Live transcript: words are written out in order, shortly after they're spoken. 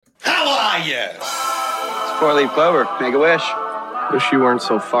are you? It's four-leaf clover. Make a wish. Wish you weren't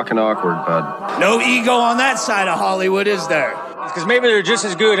so fucking awkward, bud. No ego on that side of Hollywood, is there? Because maybe they're just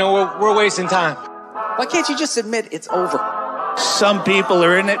as good and we're wasting time. Why can't you just admit it's over? Some people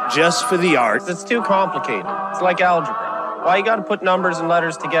are in it just for the art. It's too complicated. It's like algebra. Why you gotta put numbers and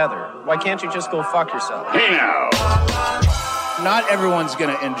letters together? Why can't you just go fuck yourself? Hey now! Not everyone's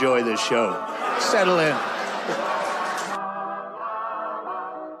gonna enjoy this show. Settle in.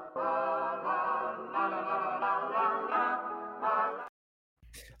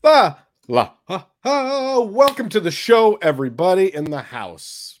 Welcome to the show, everybody in the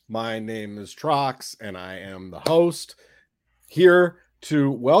house. My name is Trox, and I am the host here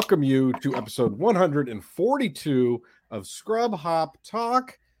to welcome you to episode 142 of Scrub Hop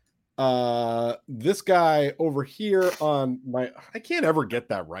Talk. This guy over here on my... I can't ever get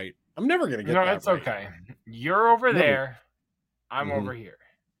that right. I'm never going to get that right. No, it's okay. You're over there. I'm over here.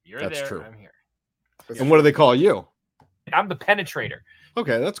 You're That's there. true. I'm here. And what do they call you? I'm the penetrator.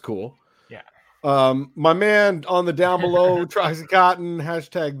 Okay, that's cool. Yeah. My man on the down below, Troxy Cotton,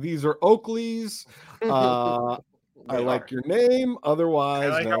 hashtag these are Oakleys. I like your name.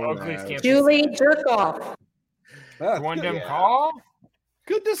 Otherwise, I like how Oakleys can't Julie Jerkoff. One them call.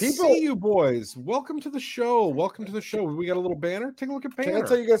 Good to see you boys. Welcome to the show. Welcome to the show. We got a little banner. Take a look at banner. Can I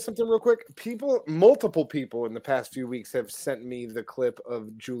tell you guys something real quick? Multiple people in the past few weeks have sent me the clip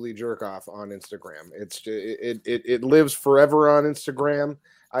of Julie Jerkoff on Instagram. It lives forever on Instagram.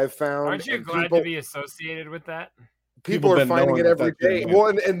 I've found. Aren't you glad to be associated with that? People are finding it every day.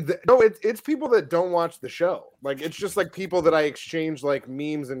 Well, it's people that don't watch the show. Like, it's just like people that I exchange like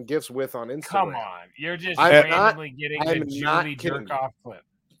memes and gifs with on Instagram. Come on, you're just randomly getting the Julie Jerkoff clip.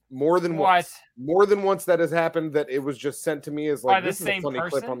 More than once that has happened. That it was just sent to me as like this is a funny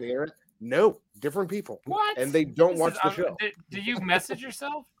clip on the internet. No, different people. What? And they don't watch the show. Do you message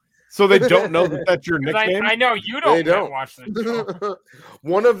yourself? So they don't know that that's your nickname? I know you don't watch the show.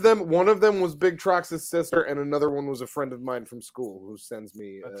 One of them was Big Trox's sister, and another one was a friend of mine from school who sends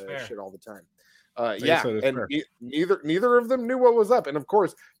me shit all the time. Neither of them knew what was up, and of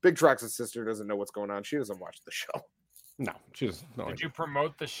course, Big Trox's sister doesn't know what's going on. She doesn't watch the show. No, she doesn't. No Did you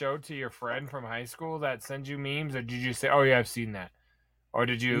promote the show to your friend from high school that sends you memes, or did you say, "Oh yeah, I've seen that," or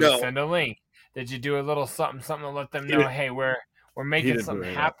did you send a link? Did you do a little something to let them know, "Hey, we're making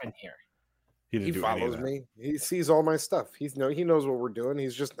something happen here"? He follows me. He sees all my stuff. He knows what we're doing.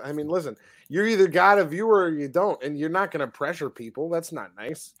 He's just, I mean, listen, you either got a viewer or you don't, and you're not going to pressure people. That's not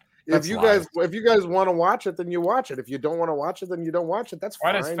nice. If you guys want to watch it, then you watch it. If you don't want to watch it, then you don't watch it. That's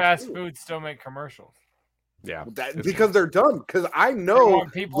fine. Why does fast food still make commercials? Yeah, because they're dumb. Because I know I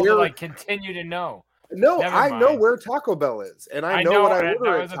want people to continue to know. No, I know where Taco Bell is, and I know what I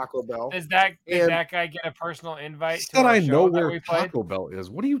order at Taco Bell. Does that guy get a personal invite? Said I know where Taco Bell is.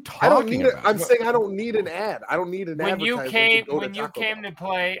 What are you talking about? I'm saying I don't need an ad. I don't need an ad. When you came to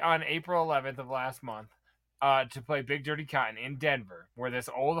play on April 11th of last month, to play Big Dirty Cotton in Denver, where this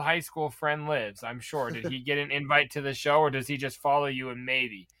old high school friend lives, I'm sure. Did he get an invite to the show, or does he just follow you and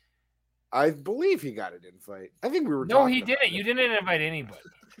maybe? I believe he got an invite. I think we were. No, he didn't. You didn't invite anybody.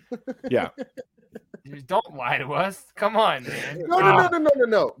 Yeah. Don't lie to us. Come on, man.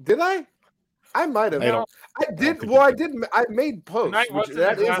 No. Did I? I might have. I did. Well, I did. I made posts.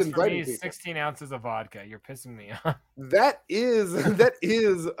 That is inviting people. 16 ounces of vodka. You're pissing me off. That is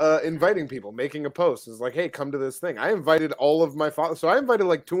inviting people. Making a post is like, hey, come to this thing. I invited all of my followers. So I invited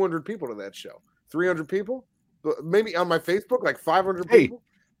like 200 people to that show. 300 people, maybe on my Facebook, like 500 people.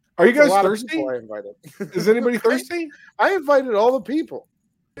 Are you guys thirsty? I invited. Is anybody thirsty? I invited all the people.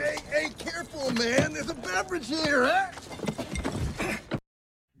 Hey, careful, man. There's a beverage here, huh?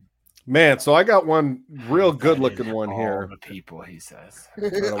 Man, so I got one real good-looking one here. The people, he says.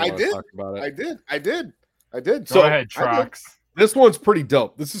 I did. Go ahead, Trox. This one's pretty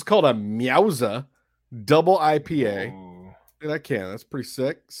dope. This is called a Meowza Double IPA. Ooh. Dude, I can. That's pretty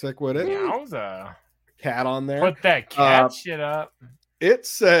sick. Sick with it. Meowza. Cat on there. Put that cat shit up. It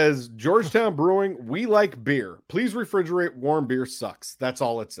says, Georgetown Brewing, we like beer. Please refrigerate. Warm beer sucks. That's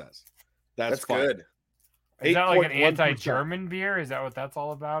all it says. That's good. Is that like an anti-German beer? Is that what that's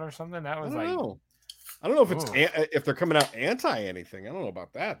all about or something? That was I don't know if it's if they're coming out anti anything. I don't know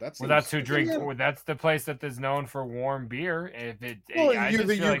about that. That's who drink. Well, that's the place that is known for warm beer. If it,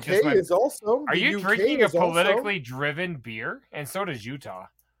 the UK is also. Are you drinking a politically driven beer? And so does Utah.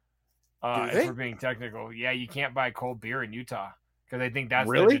 If we're being technical, yeah, you can't buy cold beer in Utah. Because I think that's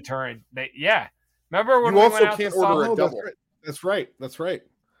the deterrent. Remember when you we also went out can't to order a double. That's right.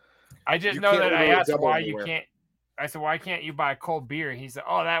 I just know that I asked why you can't. I said, why can't you buy cold beer? He said,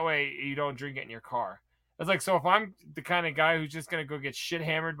 oh, that way you don't drink it in your car. It's like, so if I'm the kind of guy who's just gonna go get shit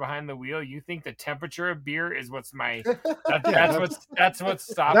hammered behind the wheel, you think the temperature of beer is what's that's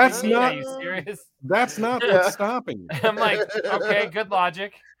what's stopping That's me? not- Are you serious? That's not what's stopping you. I'm like, okay, good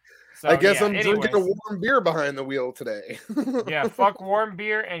logic. So, I guess yeah, I'm drinking a anyways. warm beer behind the wheel today. Yeah, fuck warm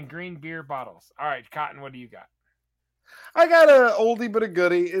beer and green beer bottles. All right, Cotton, what do you got? I got a oldie but a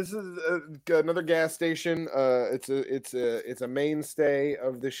goodie. This is another gas station. It's a mainstay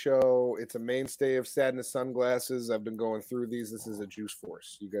of the show. It's a mainstay of Sadness Sunglasses. I've been going through these. This is a Juice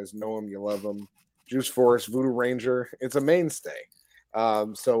Force. You guys know them. You love them. Juice Force, Voodoo Ranger. It's a mainstay.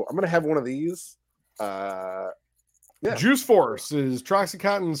 So I'm gonna have one of these. Yeah. Juice Force is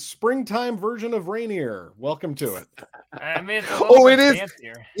Troxycontin's springtime version of Rainier. Welcome to it. I mean, it's It is.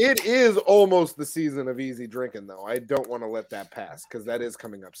 fancier. It is almost the season of easy drinking, though. I don't want to let that pass because that is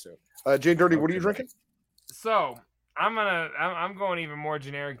coming up soon. Jay Dirty, what are you drinking? So I'm going even more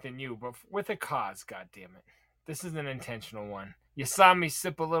generic than you, but with a cause. God damn it, this is an intentional one. You saw me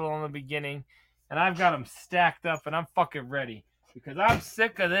sip a little in the beginning, and I've got them stacked up, and I'm fucking ready because I'm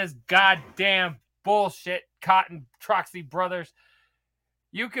sick of this goddamn bullshit. Cotton Troxy Brothers.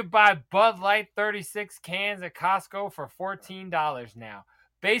 You could buy Bud Light 36 cans at Costco for $14 now.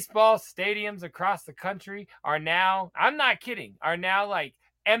 Baseball stadiums across the country are now, I'm not kidding, are now like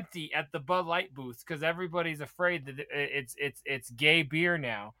empty at the Bud Light booths because everybody's afraid that it's gay beer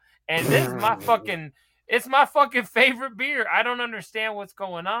now. And this is it's my fucking favorite beer. I don't understand what's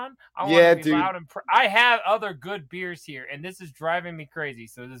going on. I want to be loud and I have other good beers here, and this is driving me crazy.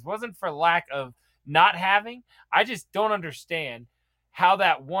 So this wasn't for lack of not having. I just don't understand how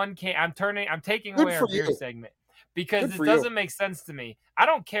that one can. I'm taking away our beer segment because it doesn't make sense to me. I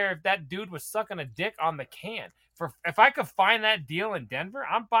don't care if that dude was sucking a dick on the can. If I could find that deal in Denver,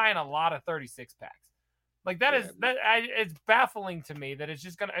 I'm buying a lot of 36 packs. Like it's baffling to me that is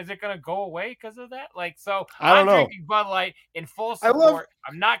it gonna go away because of that? Like, so I'm drinking Bud Light in full support.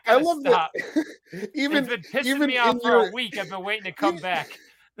 I'm not gonna stop. It's been pissing me off for a week. I've been waiting to come back.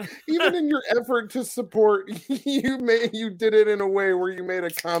 Even in your effort to support, you did it in a way where you made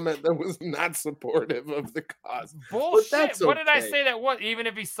a comment that was not supportive of the cause. Bullshit. What did I say that was? Even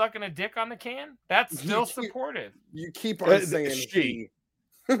if he's sucking a dick on the can, that's still supportive. You keep on saying she.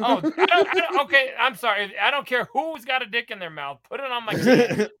 Okay. I'm sorry. I don't care who's got a dick in their mouth. Put it on my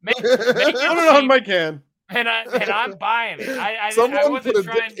can. Make Put it on my can. And I'm buying it. I wasn't put a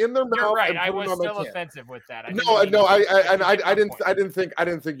trying. dick in their mouth. You're right. I was still offensive with that. I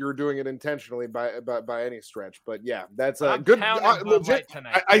didn't think you were doing it intentionally by any stretch. But yeah, that's a good. Legit.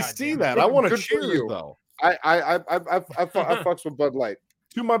 I see that. I want to cheer you though. I fucks with Bud Light.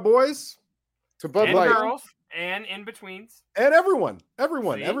 To my boys, to Bud and Light, girls, and in betweens, and everyone,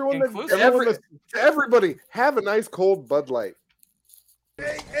 everybody, have a nice cold Bud Light.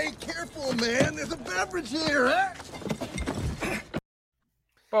 Hey, careful, man. There's a beverage here, huh?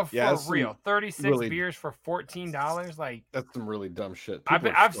 But for real, 36 beers for $14? Like, that's some really dumb shit.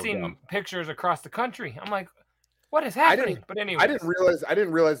 I've seen pictures across the country. I'm like, what is happening? But anyway, I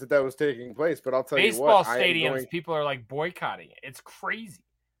didn't realize that was taking place. But I'll tell you baseball what, stadiums, people are like boycotting it. It's crazy.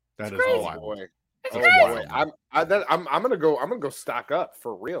 That is crazy. It's crazy. I'm gonna go stock up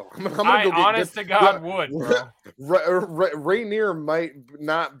for real. Honest to God would, bro. Rainier might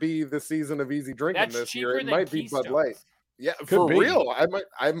not be the season of easy drinking this year. It might be Bud Light. Yeah, for real. I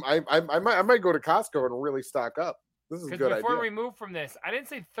might go to Costco and really stock up. This is a good idea. Before we move from this, I didn't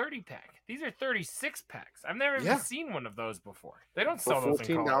say 30 pack. These are 36 packs. I've never even seen one of those before. They don't sell those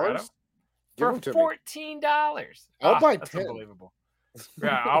in Colorado. For $14. I'll buy 10. That's unbelievable.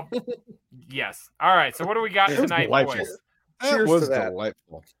 Yeah, yes. All right. So what do we got tonight, boys? Cheers to that.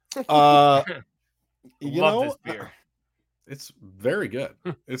 Delightful. Love this beer. It's very good.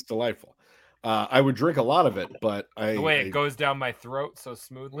 It's delightful. I would drink a lot of it, but the way it goes down my throat so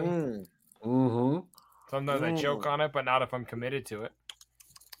smoothly. Mm-hmm. Sometimes I choke on it, but not if I'm committed to it.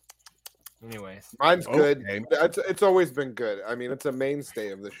 Anyways, mine's good. It's always been good. I mean, it's a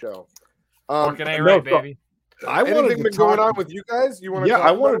mainstay of the show. Fucking A-right, baby. Anything been going on with you guys? You want to? Yeah,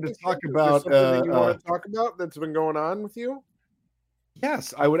 I wanted to talk about. Something you want to talk about that's been going on with you?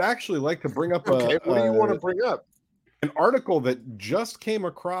 Yes, I would actually like to bring up. Okay, what do you want to bring up? An article that just came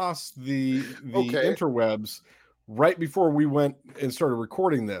across the interwebs right before we went and started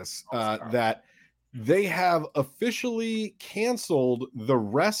recording this. That they have officially canceled the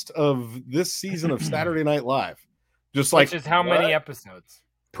rest of this season of Saturday Night Live. Which is how many episodes?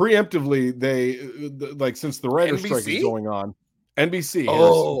 Preemptively, they since the writer's strike is going on, NBC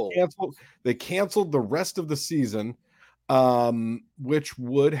they canceled the rest of the season, which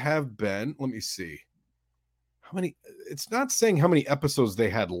would have been, let me see how many. It's not saying how many episodes they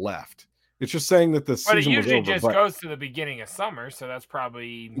had left. It's just saying that the But it season was usually over. just goes to the beginning of summer, so that's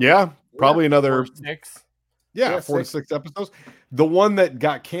probably probably another 6. 4 to 6 episodes. The one that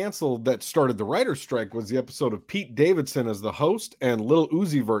got canceled that started the writer's strike was the episode of Pete Davidson as the host and Lil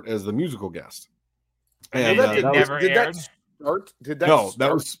Uzi Vert as the musical guest. And did that start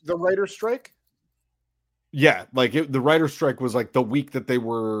the writer's strike? Yeah, like the writer's strike was like the week that they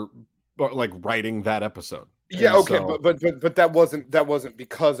were like writing that episode. Yeah, okay, but that wasn't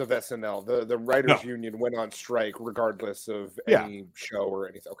because of SNL. The writers union went on strike regardless of any show or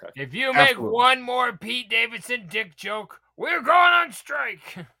anything. Okay. If you make one more Pete Davidson dick joke, we're going on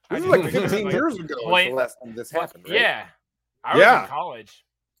strike. This is like 15 years ago. Was the last time this happened, right? Yeah, I was in college.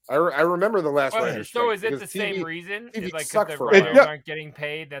 I remember the last writers strike. So is it the same reason? TV Like sucked the for writers aren't getting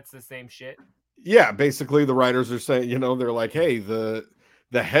paid? That's the same shit. Yeah, basically the writers are saying, they're like, hey, the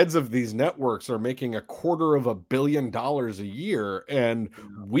heads of these networks are making $250 million a year, and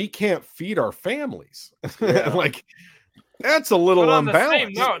we can't feed our families. Like, that's a little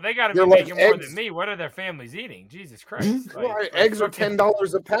unbalanced. No, they got to be making more than me. What are their families eating? Jesus Christ! Eggs are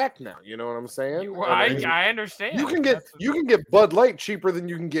 $10 a pack now. You know what I'm saying? I understand. You can get Bud Light cheaper than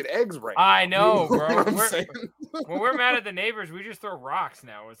you can get eggs right now. I know, bro. When we're mad at the neighbors, we just throw rocks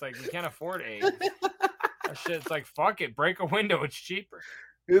now. It's like we can't afford eggs. That shit's like, fuck it, break a window. It's cheaper.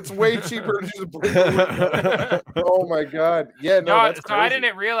 It's way cheaper to just break a window. Oh my god! Yeah, that's so crazy. I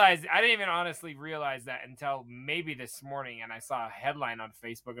didn't even honestly realize that until maybe this morning, and I saw a headline on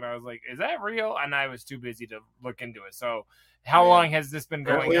Facebook, and I was like, "Is that real?" And I was too busy to look into it. So, how long has this been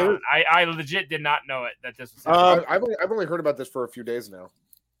going on? I legit did not know that this was happening. I've only heard about this for a few days now.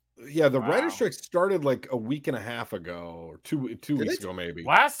 Yeah, the writer's strike started like a week and a half ago, or two weeks ago, maybe.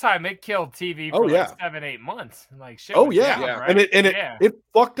 Last time it killed TV for like 7-8 months. Like shit. Right? And it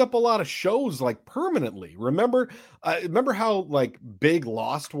fucked up a lot of shows like permanently. Remember how like big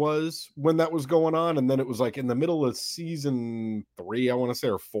Lost was when that was going on, and then it was like in the middle of season 3, I want to say,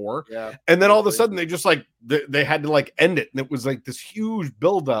 or 4. Yeah. And then all of a sudden they just like they had to like end it, and it was like this huge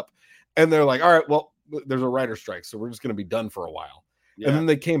buildup, and they're like, all right, well, there's a writer's strike, so we're just going to be done for a while. Yeah. And then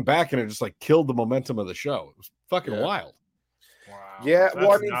they came back and it just like killed the momentum of the show. It was fucking wild. Wow. Yeah,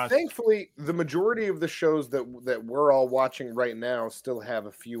 well, I mean, thankfully, the majority of the shows that we're all watching right now still have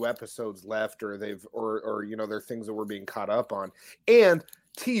a few episodes left, or they're things that we're being caught up on. And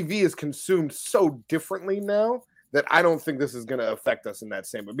TV is consumed so differently now that I don't think this is going to affect us in that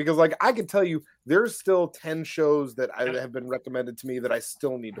same way. Because, like, I can tell you, there's still 10 shows that have been recommended to me that I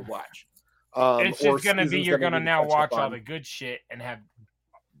still need to watch. It's just going to be you're going to now watch all the good shit and have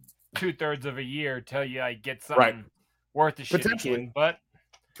 2/3 of a year till you like get something worth the shit again. But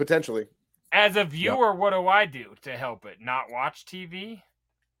potentially, as a viewer, what do I do to help it? Not watch TV?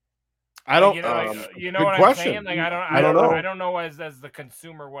 I don't. You know what I'm saying? Like I don't know. I don't know as the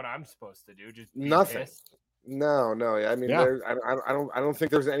consumer what I'm supposed to do. Just nothing. Pissed. No. I mean, I don't think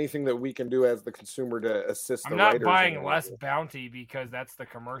there's anything that we can do as the consumer to assist. I'm not buying less Bounty because that's the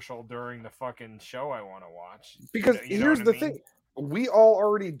commercial during the fucking show I want to watch. Because here's the thing. We all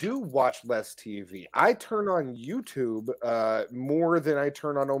already do watch less TV. I turn on YouTube more than I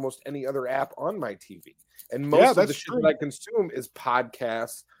turn on almost any other app on my TV. And most of the shit that I consume is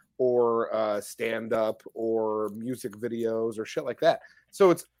podcasts or stand-up or music videos or shit like that.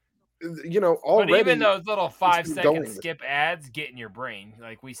 So it's, already. But even those little 5-second skip ads get in your brain.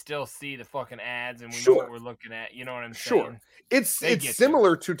 Like, we still see the fucking ads and we know what we're looking at. You know what I'm saying? Sure. It's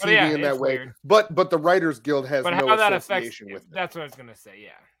similar to TV in that way. Weird. But the Writers Guild has no association with it. That's what I was going to say, yeah.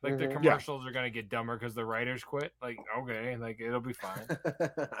 Like, the commercials are going to get dumber because the writers quit. Like, okay, like, it'll be fine.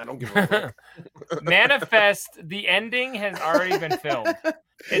 I don't give a fuck. Manifest, the ending has already been filmed.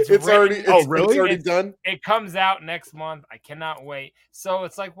 It's already already done. It comes out next month. I cannot wait. So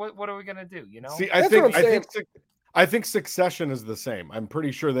it's like, what are we gonna do? See, I think Succession is the same. I'm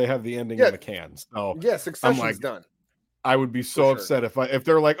pretty sure they have the ending in the can. So Succession's done. I would be so upset if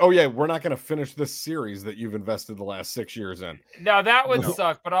they're like, oh yeah, we're not gonna finish this series that you've invested the last 6 years in. No, that would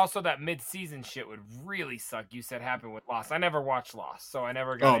suck. But also that mid-season shit would really suck. You said happened with Lost. I never watched Lost, so I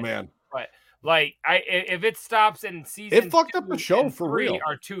never got. Oh man. But like, if it stops in season, it fucked up the show for 3 real.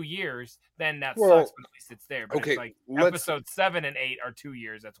 or 2 years, then that sucks. But at least it's there. But okay, it's like episode 7 and 8 are 2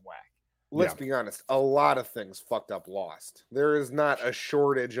 years. That's whack. Let's be honest. A lot of things fucked up Lost. There is not a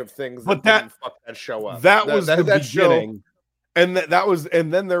shortage of things that didn't fuck that show up. That was the beginning, and that was,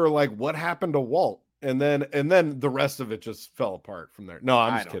 and then they were like, "What happened to Walt?" And then the rest of it just fell apart from there. No,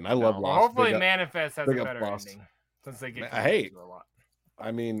 I'm just kidding. I love Lost. Hopefully, Manifest has a better ending since they get a lot.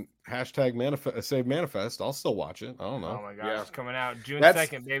 I mean, hashtag manifest, save manifest. I'll still watch it. I don't know. Oh my gosh, it's coming out June That's-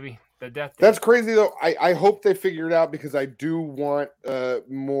 2nd, baby. The death date. That's crazy though. I hope they figure it out because I do want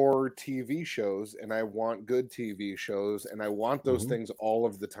more TV shows and I want good TV shows and I want those things all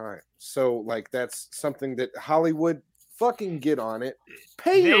of the time. So like that's something that Hollywood fucking get on it.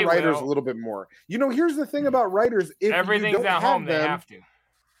 Pay your writers a little bit more. You know, here's the thing about writers: if everything's you don't at have home, them, they have to.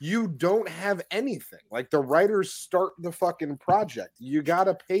 you don't have anything. Like the writers start the fucking project. You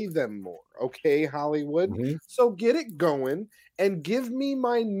gotta pay them more, okay, Hollywood? So get it going and give me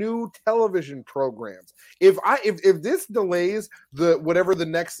my new television programs. If this delays the whatever the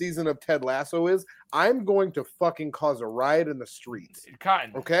next season of Ted Lasso is, I'm going to fucking cause a riot in the streets.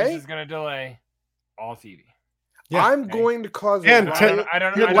 Cotton. Okay, This is gonna delay all TV. Yeah. I'm going to cause. And a Ted- riot. I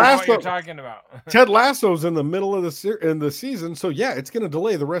don't Ted know what Lasso- you're talking about. Ted Lasso's in the middle of the season, so yeah, it's going to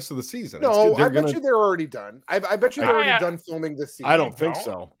delay the rest of the season. No, I gonna, bet you they're already done. I bet you they're already done filming this season. I don't think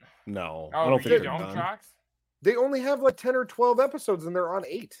so. No, I don't think they're done. Trox? They only have like 10 or 12 episodes, and they're on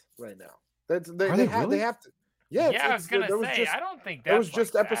 8 right now. That's they really? have to. Yeah, I was gonna say. I don't think that was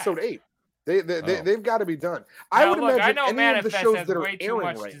just like episode that. 8. They've got to be done. Now, I would look, imagine I know any Manifest of the shows has that are way too airing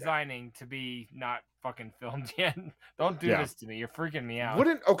much right now. designing to be not fucking filmed yet. Don't do this to me. You're freaking me out.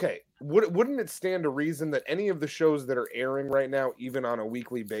 Wouldn't it stand to reason that any of the shows that are airing right now, even on a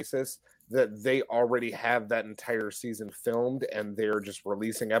weekly basis, that they already have that entire season filmed and they're just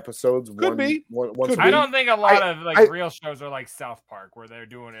releasing episodes? Could be. Once I don't think a lot of real shows are like South Park where they're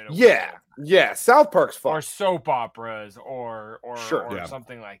doing it. Yeah. South Park's fun. Or soap operas or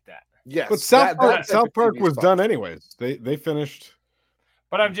something like that. Yes, but South Park was done anyways. They finished.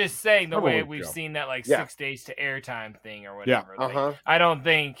 But I'm just saying the way Probably we've go. seen that 6 days to airtime thing or Yeah. whatever. Like, I don't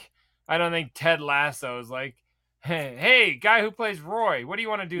think Ted Lasso is like, hey, guy who plays Roy, what do you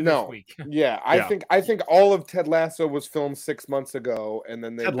want to do this week? Yeah, I think all of Ted Lasso was filmed 6 months ago, and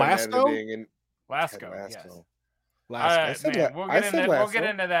then they Ted Lasso? editing and Lasco, yes. Lasco. We'll get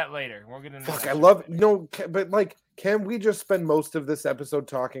into that later. We'll get into Fuck, that I love but like, can we just spend most of this episode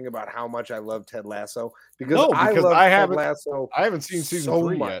talking about how much I love Ted Lasso? Because I love Ted Lasso. I haven't seen season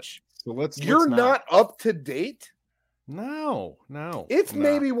 3 much. Yet. So let's. You're not up to date. No. It's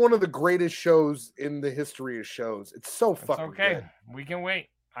maybe one of the greatest shows in the history of shows. It's so fucking okay. good. We can wait.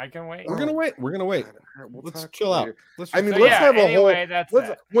 I can wait. We're gonna wait. Let's chill out. Let's have a whole.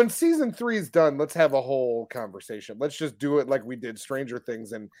 When season 3 is done, let's have a whole conversation. Let's just do it like we did Stranger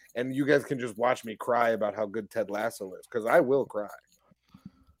Things, and you guys can just watch me cry about how good Ted Lasso is, because I will cry.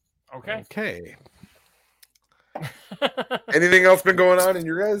 Okay. Anything else been going on in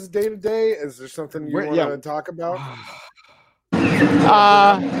your guys' day to day? Is there something you want to talk about?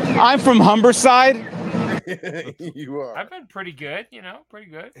 I'm from Humberside. You are. I've been pretty good, pretty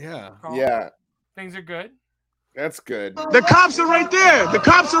good. Yeah. Things are good. That's good. The cops are right there. The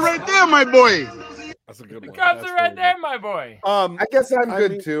cops are right there, my boy. That's a good one. The cops are right there, my boy. I guess I'm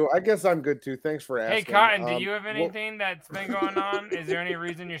good too. Thanks for asking. Hey, Cotton, do you have anything that's been going on? Is there any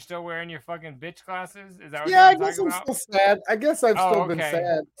reason you're still wearing your fucking bitch glasses? Is that what I you're guess talking I'm about? still sad. I guess I've still been okay.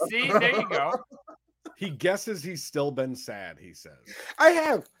 sad. See, there you go. He guesses he's still been sad, he says. I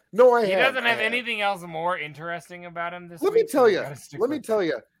have. No, I He have. doesn't have anything else more interesting about him this Let week. me tell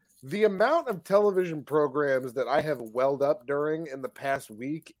you, the amount of television programs that I have welled up during in the past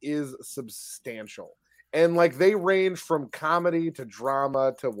week is substantial. And like they range from comedy to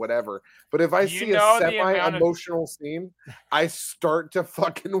drama to whatever. But if I see a semi-emotional scene, I start to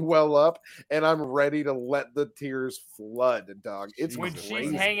fucking well up and I'm ready to let the tears flood, dog. It's when crazy.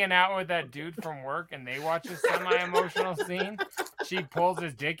 she's hanging out with that dude from work and they watch a semi-emotional scene, she pulls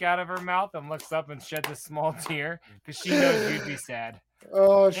his dick out of her mouth and looks up and sheds a small tear because she knows you'd be sad.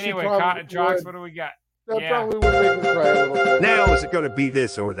 Oh, anyway, Cotton Trox, what do we got? That probably would make me cry a little bit. Now is it going to be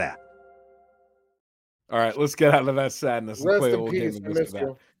this or that? All right, let's get out of that sadness and Rest play a in little peace. game I of this missed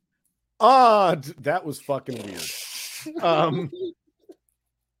or that. you. That was fucking weird.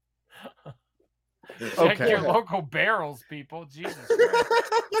 Check your local barrels, people. Jesus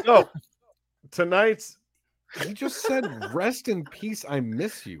Christ. No, tonight's. He just said, "Rest in peace. I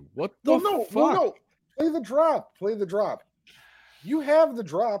miss you." What the fuck? No. Play the drop. You have the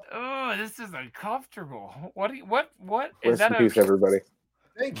drop. Oh, this is uncomfortable. What Rest is that? in peace, everybody.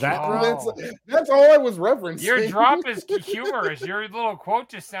 Thank you. That's all I was referencing. Your drop is humorous. Your little quote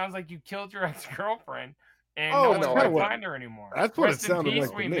just sounds like you killed your ex-girlfriend and no one's going to find her anymore. That's what Rest it sounded in peace,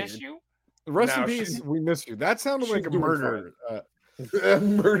 like. we miss you. Rest in peace, we miss you. That sounded like a murder.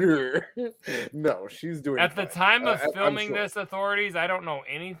 Murderer. No, she's doing At the time of filming sure. this, authorities, I don't know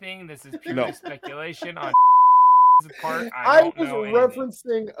anything. This is purely speculation on part. I was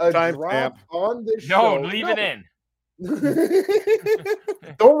referencing a drop on this show. No, leave it in.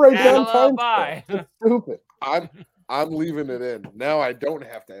 Don't write down time. Bye. Stupid. I'm leaving it in. Now I don't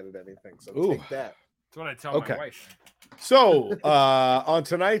have to edit anything. So take that. That's what I tell my wife. So on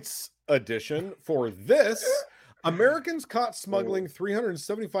tonight's edition for this, Americans caught smuggling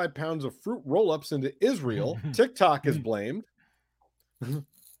 375 pounds of fruit roll-ups into Israel. TikTok is blamed.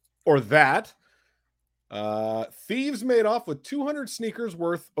 Or that. Thieves made off with 200 sneakers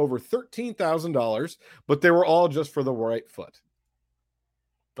worth over $13,000, but they were all just for the right foot.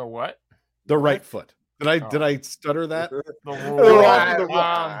 The what? The right foot. Did I stutter that? They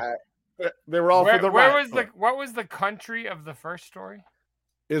were all for the right foot. What was the country of the first story?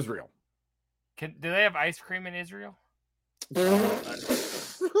 Israel. Do they have ice cream in Israel?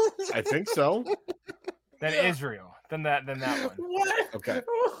 I think so. Then Israel. Then that one. What? Okay.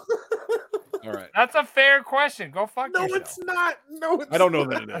 All right. That's a fair question. Go fuck yourself. No, it's not. No, it's I don't know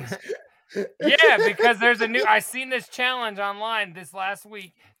that it is. Yeah, because there's I seen this challenge online this last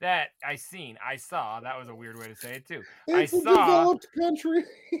week that I saw. That was a weird way to say it too. It's a developed country.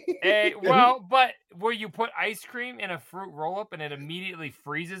 But where you put ice cream in a fruit roll-up and it immediately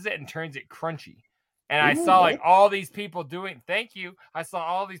freezes it and turns it crunchy. And I saw like all these people doing. Thank you. I saw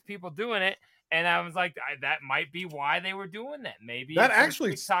all these people doing it, and I was like, that might be why they were doing that. Maybe that it's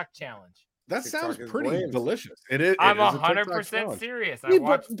actually a TikTok challenge. That TikTok sounds pretty blamed. delicious. It is. I'm 100% serious. I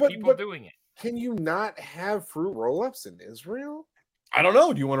watched people doing it. Can you not have fruit roll-ups in Israel? I don't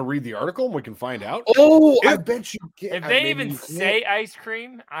know. Do you want to read the article and we can find out? Oh, I bet you can. If they even say ice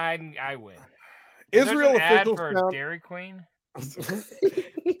cream, I win. Israel officials found for Dairy Queen.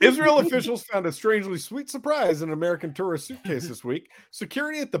 Israel officials found a strangely sweet surprise in an American tourist suitcase this week.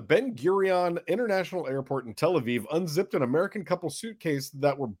 Security at the Ben Gurion International Airport in Tel Aviv unzipped an American couple's suitcase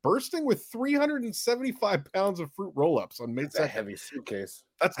that were bursting with 375 pounds of fruit roll-ups on May 2nd. That's a heavy suitcase.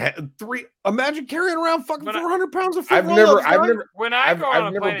 That's imagine carrying around fucking 400 pounds of fruit roll-ups. I've never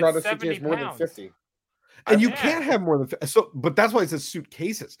brought a suitcase more than 50. And you can't have more than but that's why it says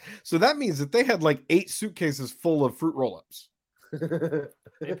suitcases. So that means that they had like 8 suitcases full of fruit roll-ups.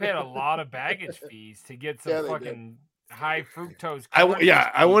 They paid a lot of baggage fees to get some fucking high fructose.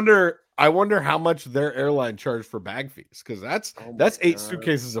 I wonder how much their airline charged for bag fees, because that's 8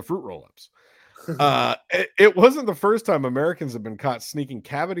 suitcases of fruit roll-ups. It wasn't the first time Americans have been caught sneaking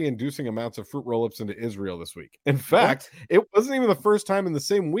cavity-inducing amounts of fruit roll-ups into Israel this week. In fact, it wasn't even the first time in the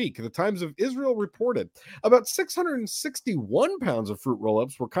same week. The Times of Israel reported about 661 pounds of fruit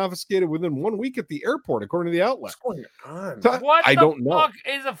roll-ups were confiscated within 1 week at the airport, according to the outlet. What's going on? What I don't know. fuck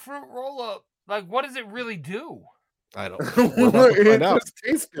is a fruit roll-up? Like, what does it really do? I don't know. It just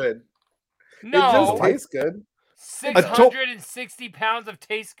tastes good. No. It just tastes good. 660 pounds of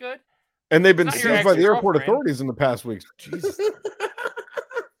taste good? And they've been seized by the airport authorities in the past weeks. Jesus. She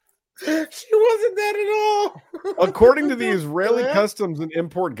wasn't that at all. According to the Israeli Customs and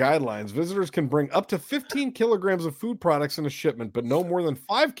Import Guidelines, visitors can bring up to 15 kilograms of food products in a shipment, but no more than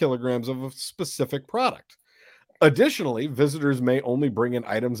 5 kilograms of a specific product. Additionally, visitors may only bring in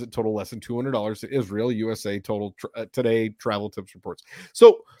items that total less than $200 to Israel. USA total Today Travel Tips reports.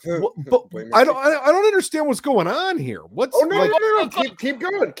 So, but I don't understand what's going on here. What's no. Keep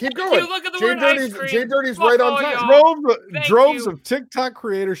going. You look at the word ice cream. Jay Dirty's right on time. Droves of TikTok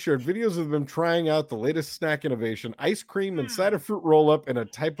creators shared videos of them trying out the latest snack innovation: ice cream inside a fruit roll-up in a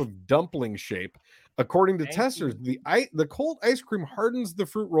type of dumpling shape. According to testers, the cold ice cream hardens the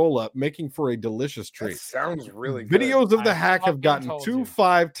fruit roll-up, making for a delicious treat. That sounds really good. Videos of the hack have gotten 2,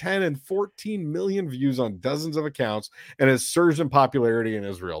 5, 10, and 14 million views on dozens of accounts and has surged in popularity in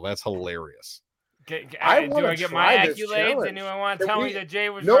Israel. That's hilarious. Do I get my accolades? Anyone want to tell me that Jay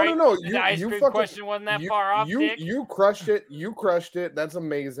was right? No. The ice cream question wasn't that far off, Dick? You crushed it. That's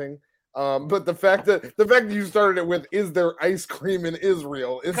amazing. But the fact that you started it with "Is there ice cream in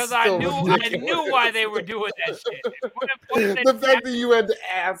Israel?" is because I knew why they were doing that shit. The fact that you had to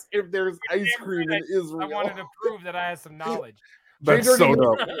ask if there's ice cream in Israel. I wanted to prove that I had some knowledge. That's so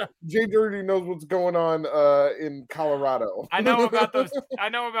dope. Jay Dirty knows what's going on in Colorado. I know about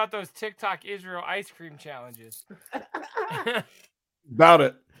those TikTok Israel ice cream challenges. About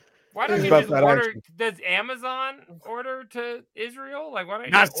it. Why don't you just order? Does Amazon order to Israel? Like, why don't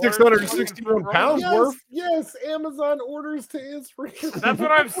you not 661 pounds worth? Yes, Amazon orders to Israel. That's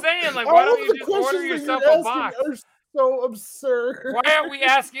what I'm saying. Like, why don't you just order yourself a box? Are so absurd. Why aren't we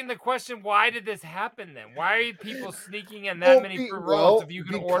asking the question? Why did this happen then? Why are people sneaking in that many fruit roll-ups if you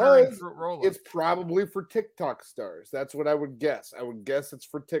can order in fruit roll-ups? It's probably for TikTok stars. That's what I would guess. I would guess it's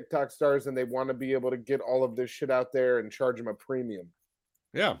for TikTok stars, and they want to be able to get all of this shit out there and charge them a premium.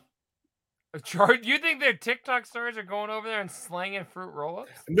 Yeah. You think their TikTok stars are going over there and slanging fruit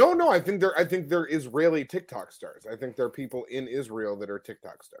roll-ups? No. I think they're Israeli TikTok stars. I think there are people in Israel that are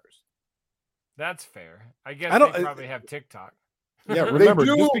TikTok stars. That's fair. I guess they probably have TikTok. Yeah, remember,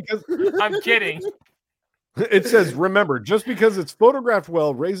 just because I'm kidding. It says, remember, just because it's photographed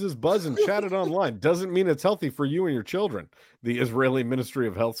well, raises buzz, and chatted online doesn't mean it's healthy for you and your children. The Israeli Ministry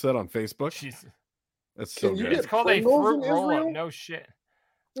of Health said on Facebook. Jeez. That's so good. It's called a fruit roll-up. No shit.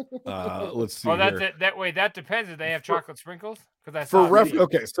 Let's see. Oh, that depends. Do they have chocolate sprinkles?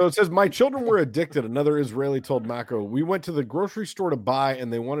 Okay, so it says my children were addicted. Another Israeli told Mako, we went to the grocery store to buy,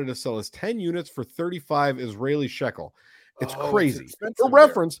 and they wanted to sell us 10 units for 35 Israeli shekel. It's crazy. For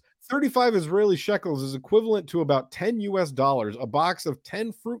reference, 35 Israeli shekels is equivalent to about $10 US. A box of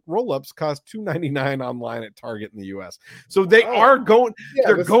 10 fruit roll-ups cost $2.99 online at Target in the US. So they are going.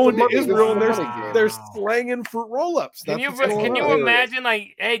 They're going to Israel and they're slanging fruit roll-ups. Can you imagine?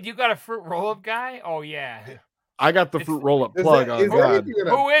 Like, hey, you got a fruit roll-up guy? Oh yeah. I got the fruit roll-up plug on God.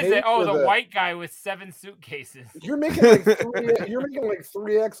 Who is it? Oh, the white guy with 7 suitcases. You're making like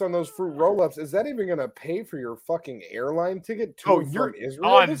 3x on those fruit roll-ups. Is that even gonna pay for your fucking airline ticket to Israel?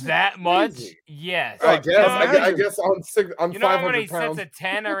 On that much? Yes. I guess on 500 pounds. You know how many pounds. sets of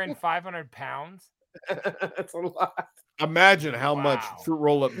 10 are in 500 pounds? That's a lot. Imagine how much fruit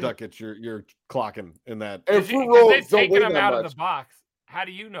roll-up ducats you're clocking in that. And fruit roll-ups don't taking weigh them that out much. of the box. How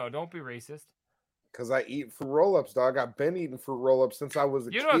do you know? Don't be racist. Because I eat fruit roll-ups, dog. I've been eating fruit roll-ups since I was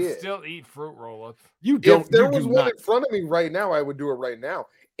a kid. You don't still eat fruit roll-ups. You don't. If there was one in front of me right now, I would do it right now.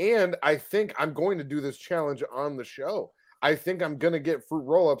 And I think I'm going to do this challenge on the show. I think I'm going to get fruit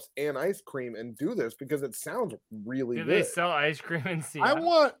roll-ups and ice cream and do this because it sounds really good. Do they sell ice cream in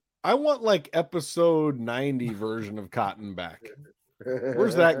Seattle? I want like episode 90 version of Cotton back.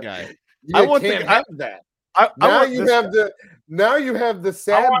 Where's that guy? I want that. Now you have the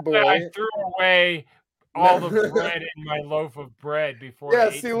sad boy. I threw away all the bread in my loaf of bread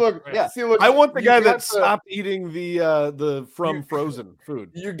before. See, look. I want the guy that stopped eating the frozen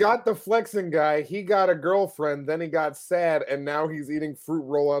food. You got the flexing guy. He got a girlfriend. Then he got sad, and now he's eating fruit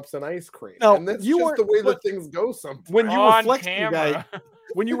roll-ups and ice cream. No, and that's just the way that things go. Sometimes when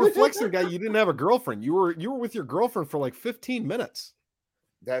you were flexing guy, you didn't have a girlfriend. You were with your girlfriend for like 15 minutes.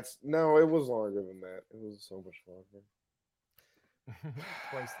 It was longer than that. It was so much longer.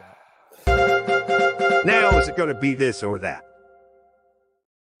 Place that. Now is it going to be this or that?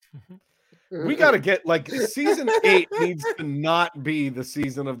 We got to get season 8 needs to not be the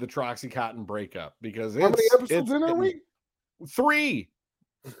season of the Troxy Cotton breakup because how many episodes in are we? 3.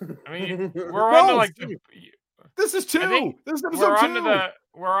 I mean, we're on to this is 2. This is episode 2.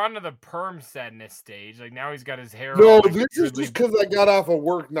 We're on to the perm sadness stage. Like now he's got his hair. No, this is just because I got off of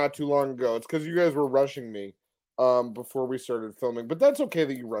work not too long ago. It's because you guys were rushing me before we started filming. But that's okay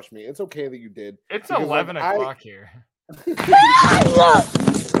that you rushed me. It's okay that you did. It's 11 o'clock here.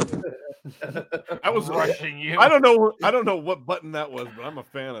 I was rushing you. I don't know what button that was, but I'm a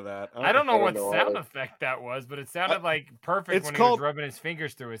fan of that. I don't know what sound effect that was, but it sounded like perfect when he was rubbing his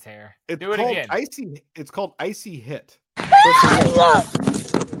fingers through his hair. Do it again. It's called Icy Hit.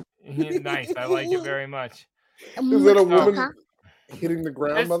 Nice. I like it very much. Is that a woman hitting the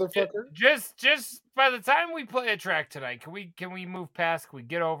ground, motherfucker? Just by the time we play a track tonight, can we move past? Can we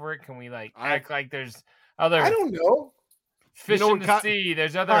get over it? Can we act like there's other? I don't know. Fish in the sea.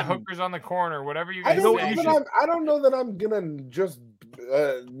 There's other hookers on the corner. Whatever you guys say. I don't know that I'm gonna just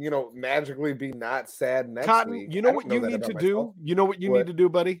magically be not sad next week. You know what you need to do? You know what you need to do,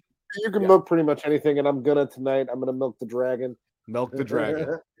 buddy? You can milk pretty much anything, and I'm gonna tonight. I'm gonna milk the dragon. Milk the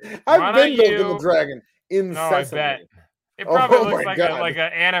dragon. I've been milking the dragon incessantly. No, I bet. It probably looks like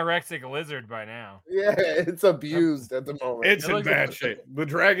an anorexic lizard by now. Yeah, it's abused at the moment. It's in bad shape. The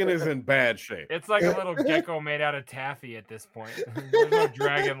dragon is in bad shape. It's like a little gecko made out of taffy at this point. There's no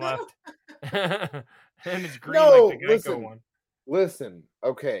dragon left. And it's green like the gecko one. Listen,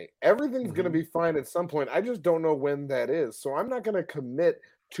 okay. Everything's going to be fine at some point. I just don't know when that is. So I'm not going to commit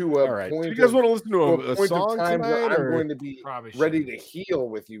to a point. So you guys want to listen to a song tonight? I'm going to be ready to heal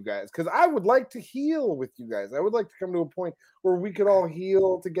with you guys because I would like to heal with you guys. I would like to come to a point where we could all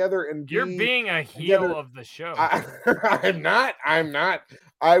heal together and you're being a heel of the show. I'm not.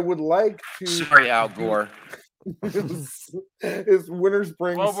 I would like to. Sorry, Al Gore. It's winter,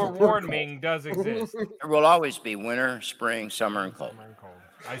 spring. Global warming does exist. There will always be winter, spring, summer, and cold.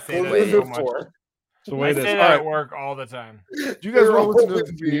 I say that so much. I say that at work all the time. Do you guys want to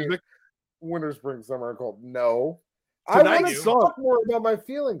listen to music? Winter, spring, summer, and cold. No. Tonight, I want to talk more about my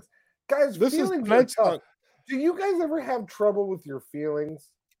feelings. Guys, feelings are tough. Do you guys ever have trouble with your feelings?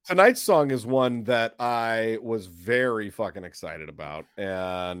 tonight's song is one that I was very fucking excited about,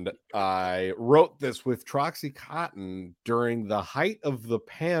 and I wrote this with Troxy Cotton during the height of the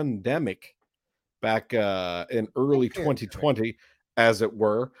pandemic back in early 2020, as it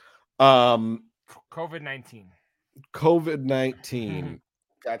were. COVID-19.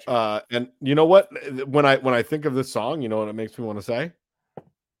 Gotcha. And you know what? When I think of this song, you know what it makes me want to say?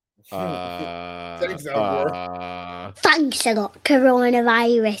 Thanks, Al Gore. Thanks a lot,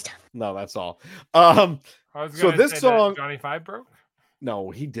 coronavirus. No, that's all. I was So gonna this say that song, Johnny Five broke.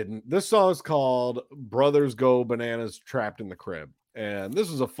 no, he didn't. This song is called "Brothers Go Bananas Trapped in the Crib," and this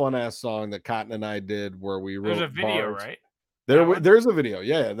is a fun ass song that Cotton and I did where we wrote. There's a video, bars. right? There's a video,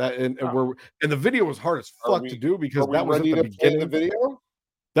 yeah. That and the video was hard as fuck to do because that was at the beginning. The video.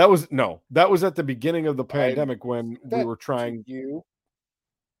 That was at the beginning of the pandemic when we were trying.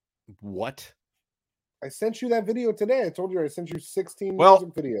 What? I sent you that video today. I told you I sent you 16 Well,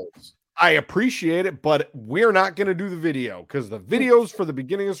 music videos. I appreciate it, but we're not going to do the video because the video's for the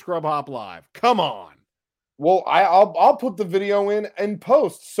beginning of Scrub Hop Live. Come on. Well, I'll put the video in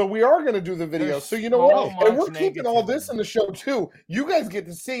post. So we are going to do the video. There's so you know what? so And we're much keeping all this in the show too. You guys get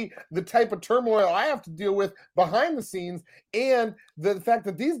to see the type of turmoil I have to deal with behind the scenes, and the fact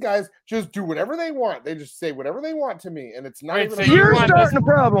that these guys just do whatever they want. They just say whatever they want to me, and it's not Wait, even. so a- you're starting a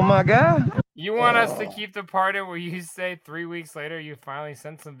problem, my guy. You want us to keep the part in where you say 3 weeks later you finally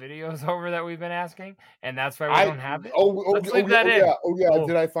sent some videos over that we've been asking, and that's why we don't have it? Let's leave that in. Yeah.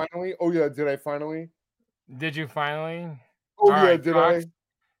 Did I finally? Did I finally? Did you finally? Oh, All yeah, right, did Trox, I? I'm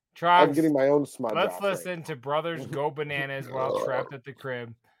Trox, getting my own smudge. let's off listen to Brothers Go Bananas while trapped at the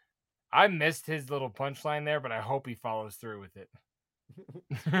crib. I missed his little punchline there, but I hope he follows through with it.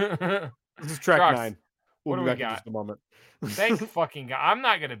 This is track Trox, 9. what We'll do be we back in got? just a moment. Thank fucking God. I'm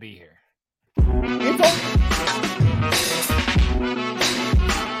not going to be here.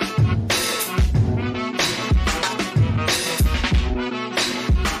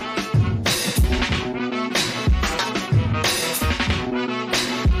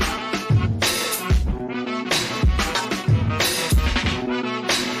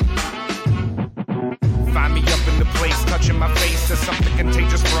 Find me up in the place, touching my face. There's something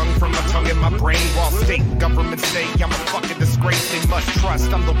contagious sprung from my tongue and my brain. While state government say I'm a fucking disgrace, they must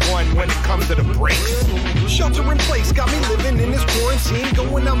trust I'm the one when it comes to the breaks. Shelter in place, got me living in this quarantine.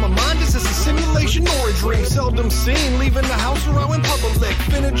 Going out my mind, is this a simulation or a dream? Seldom seen, leaving the house or out in public.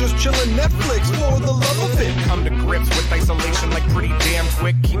 Finna just chillin' Netflix for the love of it. Come to grips with isolation like pretty damn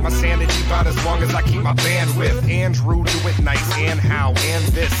quick. Keep my sanity about as long as I keep my bandwidth. Andrew, do it nice, and how, and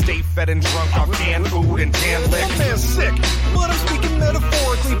this. Stay fed and drunk off canned food and canned lick. My man's sick, but I'm speaking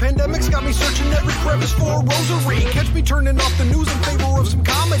metaphorically. Pandemic's got me searching every crevice for a rosary. Catch me turning off the news in favor of some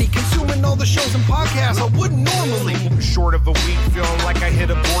comedy. Consuming all the shows and podcasts I wouldn't normally. Short of a week, feeling like I hit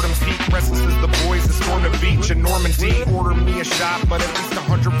a boredom peak. Restless as the boys that storm the beach in Normandy. Order me a shot, but at least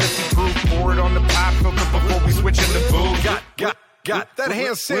 150 proof. Pour it on the pop filter before we switch into booze. Got that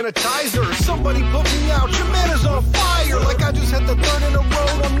hand sanitizer. Somebody put me out. Your man is on fire. Like I just hit the third in a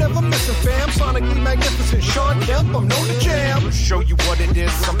row. I'm never missing, fam. Sonically magnificent. Sean Kemp, I'm known to jam. Show you what it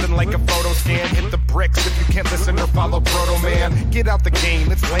is. Something like a photo scan. Hit the bricks if you can't listen or follow Proto Man. Get out the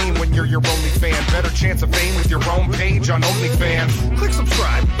game. It's lame when you're your only fan. Better chance of fame with your own page on OnlyFans. Click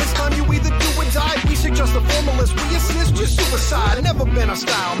subscribe. It's time you either do or die. We suggest the formalist. We assist your suicide. Never been a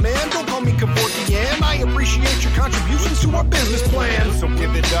style, man. Don't call me Kevorkian. I appreciate your contributions to our business plan. So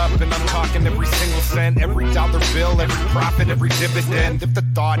give it up, and I'm talking every single cent, every dollar bill, every profit, every dividend. If the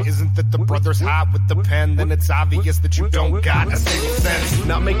thought isn't that the brother's hot with the pen, then it's obvious that you don't got a single cent.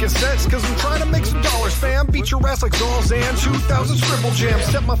 Not making sense, cause I'm trying to make some dollars, fam. Beat your ass like Zarzan, 2,000 scribble jams.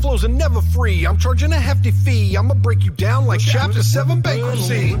 Set my flows are never free. I'm charging a hefty fee. I'ma break you down like Chapter 7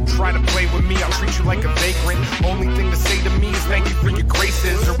 bankruptcy. Try to play with me, I'll treat you like a vagrant. Only thing to say to me is thank you for your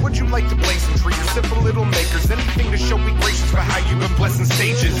graces. Or would you like to play some tree? Your simple little makers. Anything to show me gracious for how you've been blessing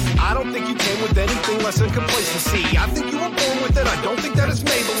stages. I don't think you came with anything less than complacency. I think you were born with it. I don't think that it's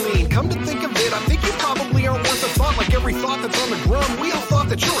Maybelline. Come to think of it, I think you probably aren't worth a thought. Like every thought that's on the drum, we all thought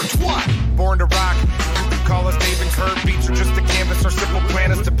that you're a twat. Born to rock. You could call us Dave and Kurt. Beats are just a canvas. Our simple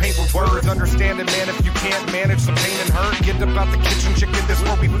plan is to paint with words. Understand it, man. If you can't manage some pain and hurt, get about the kitchen chicken. This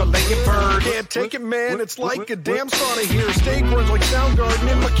where we filleting bird. Yeah, can't take it, man. It's like a damn sauna here. Steak runs like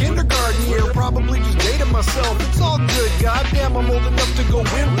Soundgarden in my kindergarten year. Probably just dated myself. It's all good. Goddamn, I'm old enough to go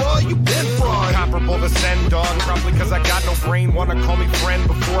win raw. You been fraud. Comparable to Send Dog, probably cause I got no brain. Wanna call me friend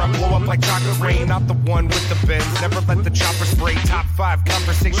before I blow up like chocolate rain. Not the one with the bends, never let the chopper spray. Top 5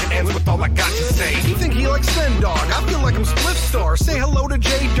 conversation ends with all I got to say. You think he likes Send Dog? I feel like I'm Split Star. Say hello to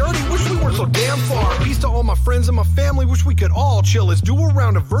Jay Dirty. Wish we weren't so damn far. Peace to all my friends and my family. Wish we could all chill. Let's do a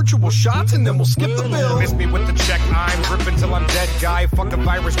round of virtual shots and then we'll skip the bill. Miss me with the check, I'm dripping till I'm dead, guy. Fuck a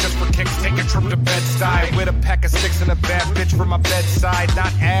virus just for kicks, take a trip to Bed-Stuy. With a pack of sticks and a bad bitch for my bedside.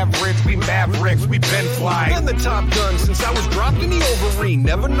 Not average, we mavericks, we been fly. Been the top gun since I was dropped in the Overeem.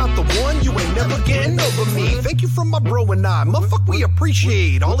 Never not the one, you ain't never getting over me. Thank you from my bro and I. Motherfuck, we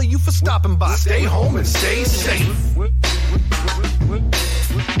appreciate all of you for stopping by. Stay home and stay safe.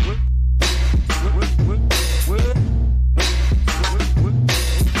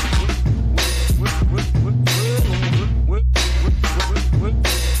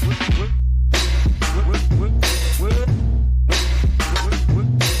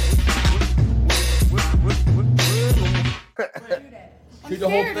 Do the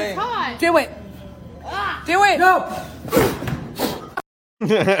whole thing. Do it. Do it. No.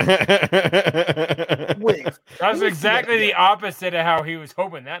 Wait. That's exactly the opposite of how he was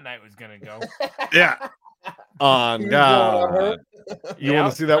hoping that night was gonna go. Yeah. On God. You Yeah.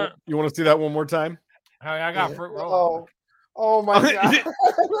 want to see that? You want to see that one more time? I got fruit roll. Oh my God.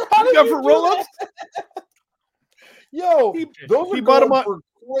 You got fruit roll-ups? Yo, those he are bought 'em going up- for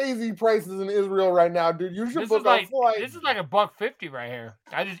crazy prices in Israel right now, dude. You should book a flight. This is like $1.50 right here.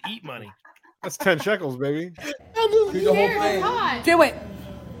 I just eat money. That's 10 shekels, baby. Do the whole thing. Do it.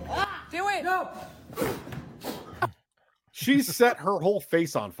 Do it. No. She set her whole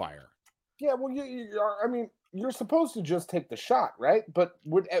face on fire. Yeah, well, I mean, you're supposed to just take the shot, right? But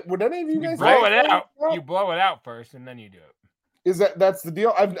would any of you guys blow it out? You blow it out first, and then you do it. That's the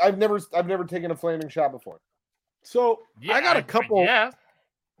deal? I've never taken a flaming shot before. So Yeah, I got a couple. Yeah.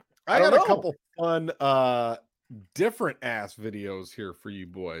 I got a couple fun, different ass videos here for you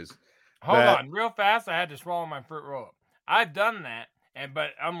boys. Hold on, real fast. I had to swallow my fruit roll up. I've done that,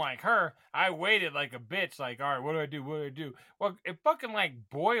 but unlike her, I waited like a bitch. Like, all right, what do I do? What do I do? Well, it fucking like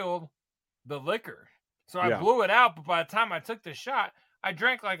boiled the liquor, so I blew it out. But by the time I took the shot, I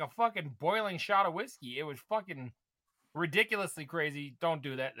drank like a fucking boiling shot of whiskey. It was fucking ridiculously crazy. Don't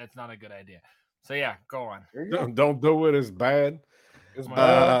do that. That's not a good idea. So yeah, go on. Don't do it. It's bad. It's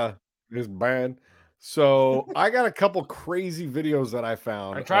bad. It's bad. So I got a couple crazy videos that I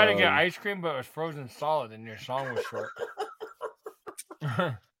found. I tried to get ice cream, but it was frozen solid, and your song was short.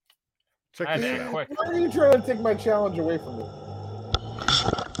 Check I had this to out. act quick. Why are you trying to take my challenge away from me?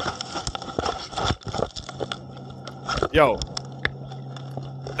 Yo,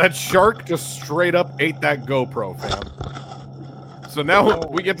 that shark just straight up ate that GoPro, fam. So now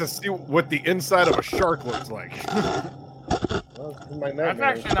we get to see what the inside of a shark looks like. That's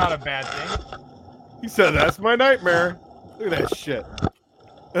actually not a bad thing. He said, "That's my nightmare." Look at that shit.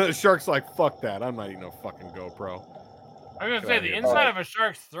 And the shark's like, "Fuck that! I'm not eating no fucking GoPro." I was gonna say the inside of a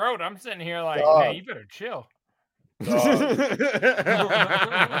shark's throat. I'm sitting here like, hey, you better chill.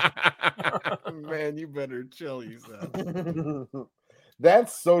 Man, you better chill, you said.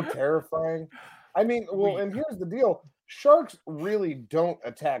 That's so terrifying. I mean, well, and here's the deal: sharks really don't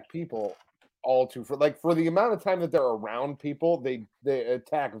attack people all too for the amount of time that they're around people. They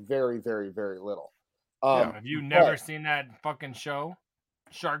attack very, very, very little. Have you never seen that fucking show,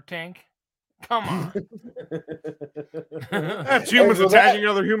 Shark Tank? Come on. That's humans attacking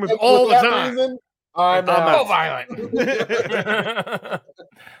other humans all the time. Reason, I'm so violent.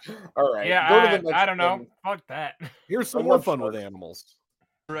 All right. Yeah, I don't know. Fuck that. Here's some more fun with animals.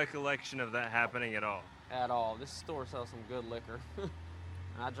 Recollection of that happening at all? At all. This store sells some good liquor.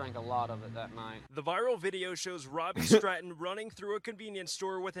 I drank a lot of it that night. The viral video shows Robbie Stratton running through a convenience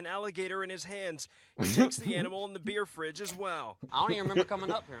store with an alligator in his hands. He takes the animal in the beer fridge as well. I don't even remember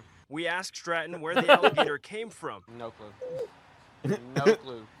coming up here. We asked Stratton where the alligator came from. No clue. No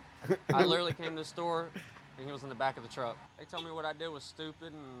clue. I literally came to the store and he was in the back of the truck. They told me what I did was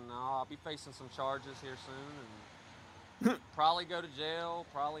stupid and I'll be facing some charges here soon. And probably go to jail,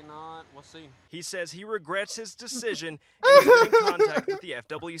 probably not. We'll see. He says he regrets his decision and is in contact with the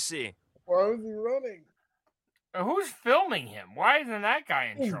FWC. Why was he running? Who's filming him? Why isn't that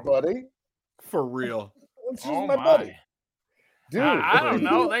guy in His trouble? buddy. For real. It's just my buddy. Dude. I don't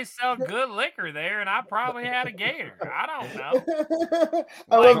know. They sell good liquor there, and I probably had a gator. I don't know.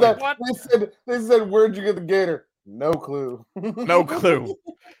 I love that. What? They said, "Where'd you get the gator?" No clue. No clue.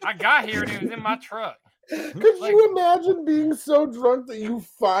 I got here and he was in my truck. Could you imagine being so drunk that you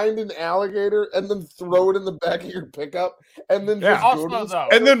find an alligator and then throw it in the back of your pickup and then just go to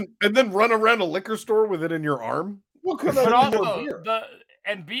the and then run around a liquor store with it in your arm? Well, but also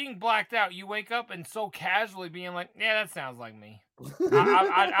and being blacked out, you wake up and so casually being like, "Yeah, that sounds like me."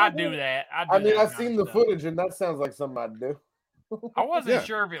 I do that. I've seen the footage, and that sounds like something I'd do. I wasn't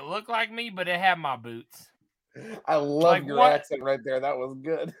sure if it looked like me, but it had my boots. I love your accent right there. That was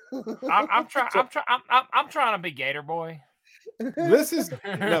good. I'm trying to be Gator Boy. This is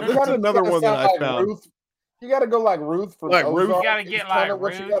another one that I found. Ruth. You got to go like Ruth for like Ruth. You got to get like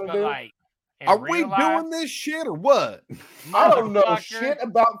Ruth, but like. Are we doing this shit or what? I don't know shit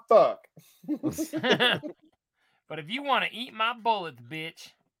about fuck. But if you want to eat my bullets, bitch.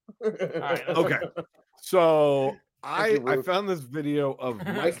 All right, okay. So I found this video of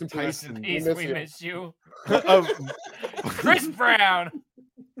Mike Tyson. We miss you. Of Chris Brown.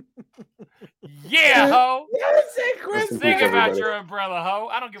 Yeah, ho. Say Chris. Think about your umbrella, ho.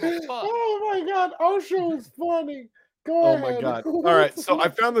 I don't give a fuck. Oh my god, Osho is funny. Go ahead. Oh my god. All right. So I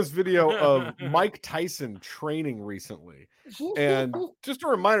found this video of Mike Tyson training recently. And just a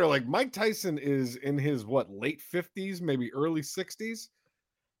reminder, like Mike Tyson is in his late 50s, maybe early 60s.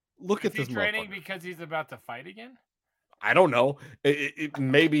 Look at this training because he's about to fight again? I don't know.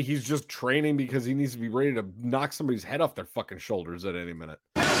 Maybe he's just training because he needs to be ready to knock somebody's head off their fucking shoulders at any minute.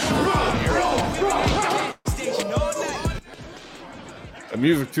 The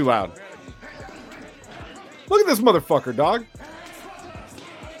music too loud. Look at this motherfucker, dog.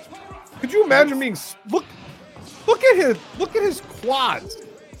 Could you imagine being look at his quads.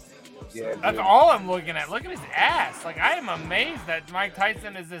 Yeah, that's all I'm looking at. Look at his ass. Like, I am amazed that Mike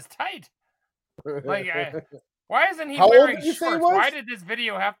Tyson is this tight. Like, why isn't he wearing shorts? Why did this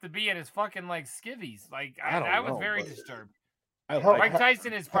video have to be in his fucking like skivvies? Like, I was very disturbed. Mike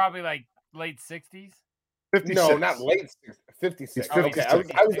Tyson is probably like late 60s. 56. No, not late 60s. 56. Okay,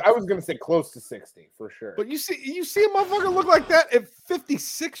 I was gonna say close to 60 for sure. But you see a motherfucker look like that at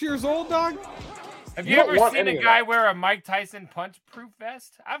 56 years old, dog? Have you ever seen a guy wear a Mike Tyson punch-proof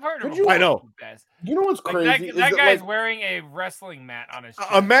vest? I've heard of a punch-proof vest. You know what's crazy? That guy's wearing a wrestling mat on his chest.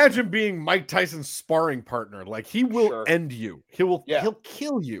 Imagine being Mike Tyson's sparring partner. Like, he will end you. He'll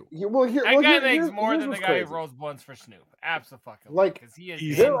kill you. That guy makes more than the guy who rolls blunts for Snoop. Absolutely. Like, because he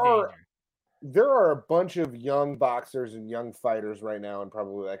is there are a bunch of young boxers and young fighters right now, and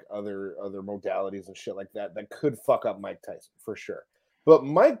probably like other modalities and shit like that could fuck up Mike Tyson for sure. But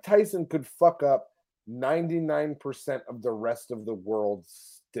Mike Tyson could fuck up 99% of the rest of the world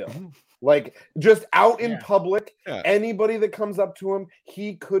still. Like, just out in public, anybody that comes up to him,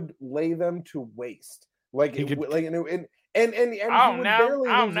 he could lay them to waste. Like, I just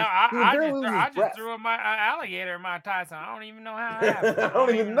threw my alligator in my Tyson. I don't even know how it happened. I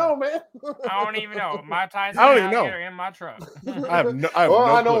don't even know, man. I don't even know. My Tyson alligator in my truck. I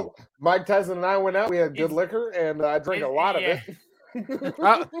know. Mike Tyson and I went out. We had good liquor, and I drank a lot of it.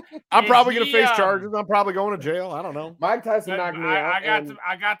 I'm probably going to face charges. I'm probably going to jail. I don't know. Mike Tyson knocked me out.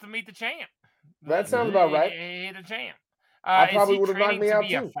 I got to meet the champ. That sounds about right. He the champ. I probably would have knocked me out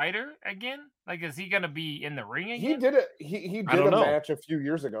too. A fighter again? Like, is he going to be in the ring again? He did it. He did a match a few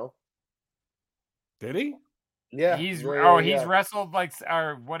years ago. Did he? Yeah. He's wrestled like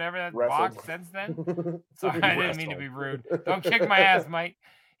or whatever that box since then. Sorry, I didn't mean to be rude. Don't kick my ass, Mike.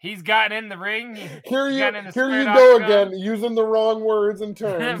 He's gotten in the ring. Here you go again, using the wrong words and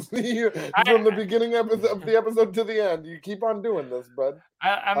terms. From the beginning of the episode to the end. You keep on doing this, bud.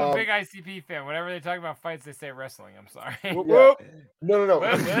 I'm a big ICP fan. Whenever they talk about fights, they say wrestling. I'm sorry. Yeah.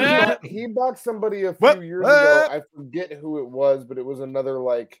 No. He boxed somebody a few years ago. I forget who it was, but it was another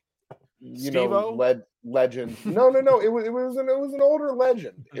like legend. No. It was an older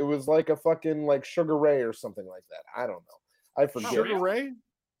legend. It was like a fucking like Sugar Ray or something like that. I don't know. I forget. Sugar Ray?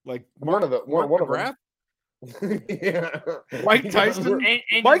 Like one of them. Yeah. Mike Tyson.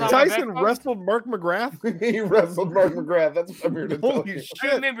 Mike Tyson wrestled Mark McGrath. He wrestled Mark McGrath. That's what I'm here to tell you.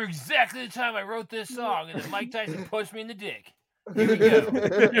 I remember exactly the time I wrote this song, and then Mike Tyson punched me in the dick. Here we go.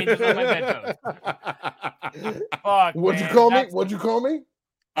 Angels on my bedpost. Fuck, What'd you call me?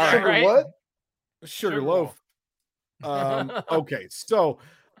 Sugar what? Sugar loaf. Okay, so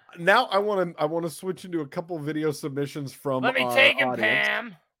now I want to switch into a couple video submissions from. Let me take him,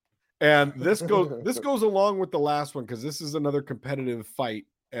 Pam. And this goes along with the last one because this is another competitive fight,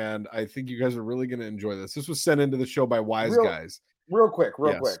 and I think you guys are really going to enjoy this. This was sent into the show by Wise Guys. Real quick.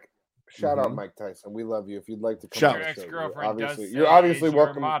 Shout out Mike Tyson. We love you. If you'd like to come, your ex-girlfriend you're obviously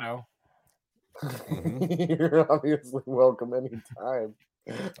welcome. Motto. You're obviously welcome anytime.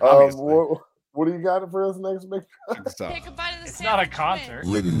 What do you got for us next, Big? It's not a concert.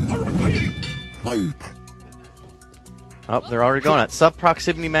 Oh, they're already going. It. Sub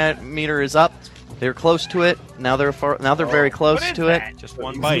proximity meter is up. They're close to it. Now they're very close to it. Just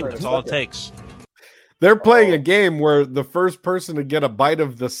one bite. That's all it takes. They're playing a game where the first person to get a bite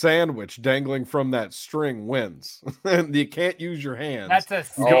of the sandwich dangling from that string wins. And you can't use your hands. That's a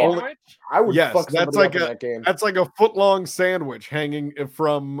sandwich? I would yes, fuck that's somebody like up in that game. That's like a foot-long sandwich hanging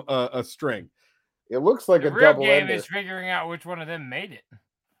from a string. It looks like the a real double game ender. is figuring out which one of them made it.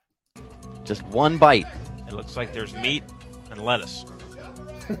 Just one bite. It looks like there's meat and lettuce.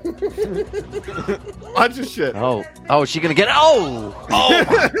 Watch this shit. Oh, is she gonna get it? Oh!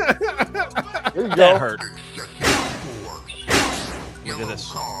 There you go. That hurt. Look at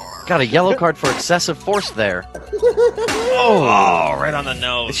this. Got a yellow card for excessive force there. Oh, right on the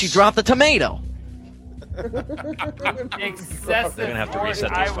nose. She dropped the tomato. Excessive. They're gonna have to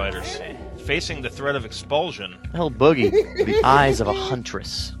reset those fighters. Facing the threat of expulsion. Hell, Boogie. The eyes of a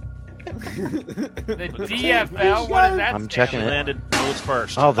huntress. The DFL? What is that? I'm checking She it. landed nose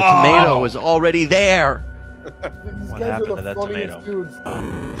first. Oh, the tomato was already there. What happened to that tomato?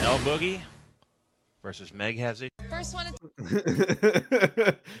 El Boogie versus Meg Hazy. First one.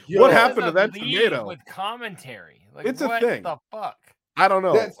 What happened to that tomato? With commentary. Like, It's what a thing. the fuck? I don't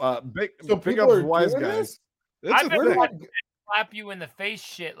know. Big people up are wise doing guys. this? It's I've a been thing. watching slap you in the face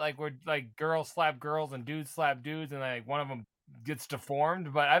shit, like where like girls slap girls and dudes slap dudes, and like one of them gets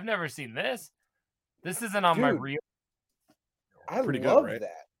deformed. But I've never seen this. This isn't on my Dude, reel. I Pretty good, love right?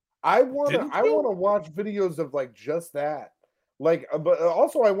 that. I want to watch videos of like just that. Like, but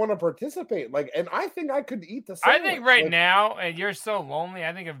also I want to participate. Like, and I think I could eat the I sandwich. think right now, and you're so lonely,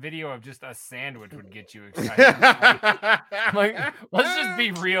 I think a video of just a sandwich would get you excited. Like, let's just be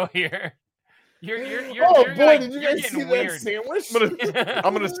real here. You're boy, like, did you you're guys getting see weird. that sandwich?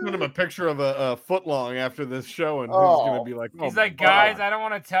 I'm gonna send him a picture of a foot long after this show, and he's gonna be like, "Oh He's my like, guys, God." I don't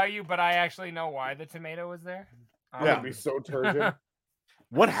want to tell you, but I actually know why the tomato was there. Yeah. I'd be so turgid.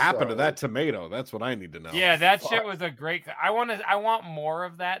 What happened to that tomato? That's what I need to know. Yeah, that shit was a great. I want more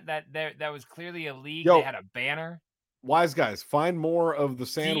of that. That was clearly a league. Yo, they had a banner. Wise guys, find more of the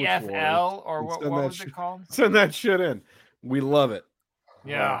sandwich DFL wars or and what send was that it called? Send that shit in. We love it.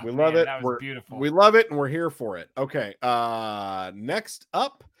 Yeah, we love man, it. That was beautiful. We love it, and we're here for it. Okay. Next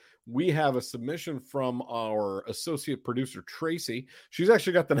up, we have a submission from our associate producer Tracy. She's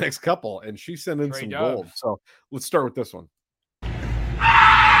actually got the next couple, and she sent in Trey some Dove. gold. So let's start with this one.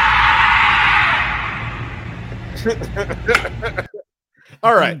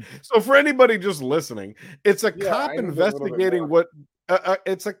 All right. So for anybody just listening, it's a cop investigating what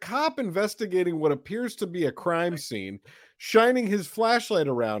it's a cop investigating what appears to be a crime scene, shining his flashlight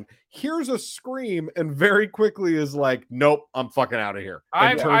around, hears a scream, and very quickly is like, "Nope, I'm fucking out of here."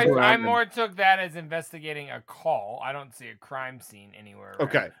 I more took that as investigating a call. I don't see a crime scene anywhere.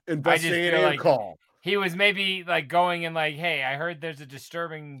 Okay, around. investigating a call. He was maybe like going and like, hey, I heard there's a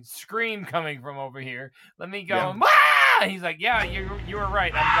disturbing scream coming from over here. Let me go. Yeah. And, "Wah!" He's like, yeah, you were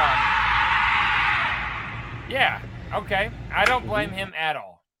right. I'm gone. Yeah. Okay. I don't blame him at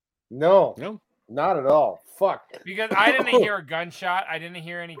all. No, no, not at all. Fuck. Because I didn't hear a gunshot. I didn't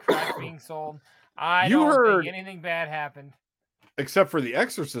hear any crack being sold. I You don't heard- think anything bad happened. Except for the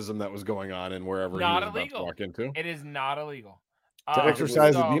exorcism that was going on in wherever Not he was illegal. about to walk into. It is not illegal. To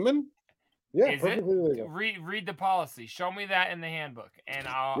exorcise a so- demon? Yeah, Is it? perfectly legal. Read the policy. Show me that in the handbook, and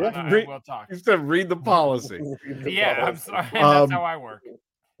I will talk. You said read the policy. Yeah, I'm sorry. That's how I work.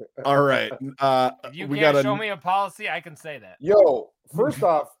 All right. If you we can't got show me a policy, I can say that. Yo, first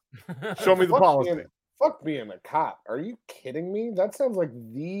off, show me the fuck policy. Fuck being a cop. Are you kidding me? That sounds like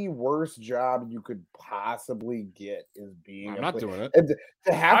the worst job you could possibly get is being I'm not doing it. And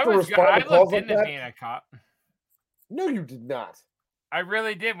to have to respond I to calls looked like into that. being a cop. No, you did not. I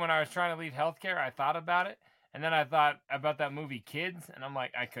really did. When I was trying to leave healthcare, I thought about it, and then I thought about that movie Kids, and I'm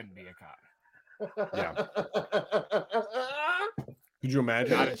like, I couldn't be a cop. Yeah. Could you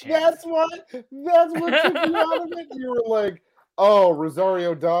imagine? Not a chance. That's what took you out of it. You were like, oh,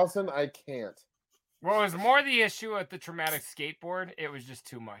 Rosario Dawson, I can't. Well, it was more the issue with the traumatic skateboard. It was just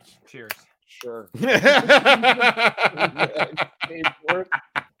too much. Cheers. Sure.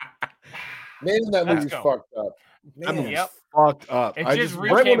 Man, that Let's movie's go. fucked up. That movie's Yep. fucked up. It I just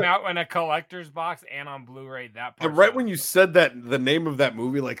right came when- out in a collector's box and on Blu-ray. That part. And right when you said that, the name of that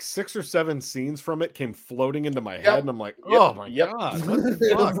movie, like 6 or 7 scenes from it came floating into my head, and I'm like, oh my god, what the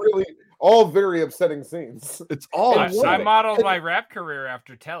It was fuck? really all very upsetting scenes. It's all I upsetting. modeled my rap career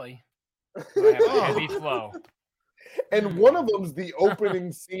after Telly. I have a heavy flow. And one of them's the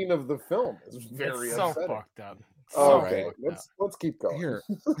opening scene of the film. It's very It's so upsetting. fucked up. So Okay, fucked let's keep going.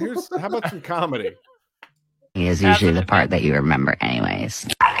 Here's how about some comedy? Is usually the part that you remember anyways.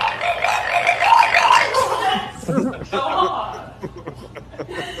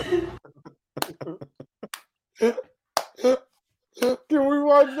 Can we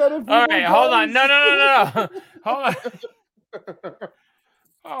watch that? All right, hold on. No. Hold on.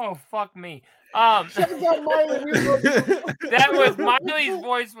 Oh, fuck me. That was Miley's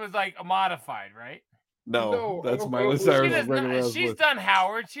voice was like modified, right? No, that's Miley Cyrus. She's done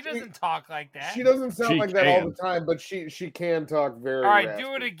Howard. She doesn't talk like that. She doesn't sound like that all the time, but she can talk very. All right, raspy.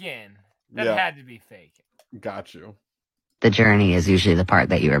 do it again. That had to be fake. Got you. The journey is usually the part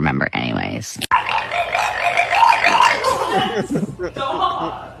that you remember anyways.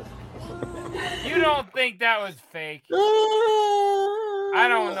 You don't think that was fake? I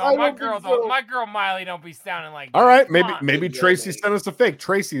don't know. My girl Miley don't be sounding like that. All right, maybe Tracy sent us a fake.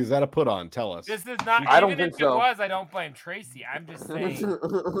 Tracy, is that a put on? Tell us. This is not. I don't even think if so. it was, I don't blame Tracy. I'm just saying.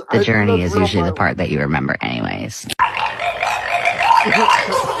 The journey is usually the part that you remember anyways.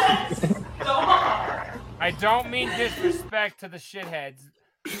 I don't mean disrespect to the shitheads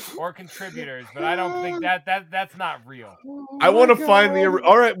or contributors, but I don't think that's not real. I want to find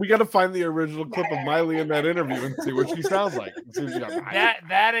all right, we got to find the original clip of Miley in that interview and see what she sounds like.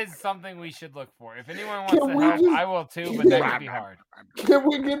 That is something we should look for. If anyone wants to help, I will too, but that could be hard. Can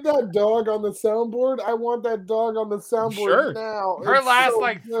we get that dog on the soundboard? I want that dog on the soundboard now. Her It's last so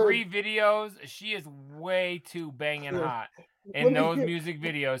like good. 3 videos, she is way too banging hot in those music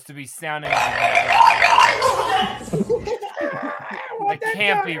videos to be sounding like that. That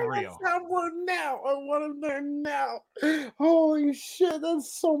can't be real. Soundboard now. I want him there now. Holy shit,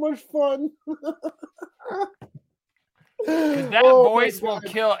 that's so much fun. That voice will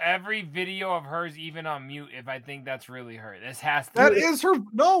kill every video of hers, even on mute, if I think that's really her. This has to That be. is her.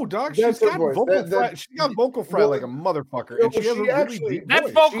 No, dog. She's got vocal fry. She got vocal fry like a motherfucker. And she has a really deep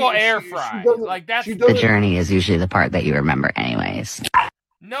That's voice. vocal air fry. Like that's The journey is usually the part that you remember anyways.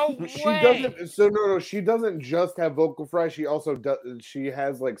 No She way. doesn't. So no. She doesn't just have vocal fry. She also does. She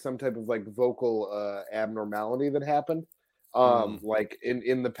has like some type of like vocal abnormality that happened, like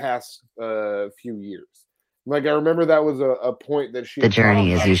in the past few years. Like I remember that was a point that she. The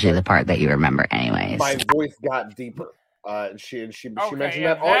journey is usually the part that you remember anyways. My voice got deeper. She mentioned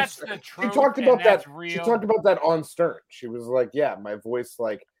that that's on. the She truth, talked and about that. that's real. She talked about that on Stern. She was like, "Yeah, my voice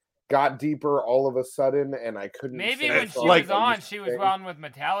like got deeper all of a sudden, and I couldn't." Maybe sing when the she song was I on, used to she was sing. on with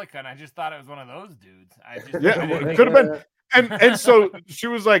Metallica, and I just thought it was one of those dudes. It could have been. And so she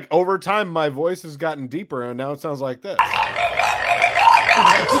was like, over time, my voice has gotten deeper, and now it sounds like this.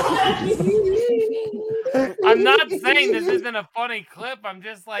 I'm not saying this isn't a funny clip. I'm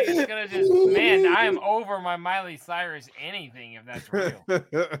just like, it's gonna just, man, I am over my Miley Cyrus anything if that's real.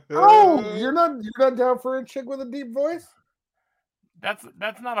 Oh, you're not down for a chick with a deep voice? That's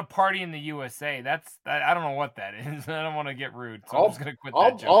not a party in the USA. I don't know what that is. I don't want to get rude, so I'm just gonna quit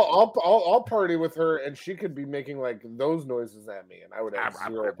that joke. I'll party with her, and she could be making like those noises at me, and I would have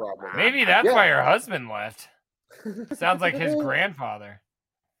zero problem. Maybe that's why her husband left. Sounds like his grandfather.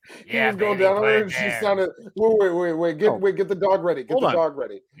 He was going down on her, and she sounded. Wait! Get the dog ready. Get the dog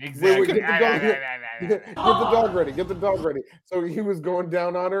ready. Exactly. Get the dog ready. Get the dog ready. So he was going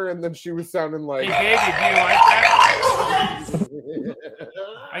down on her, and then she was sounding like. Hey, baby, do you like that?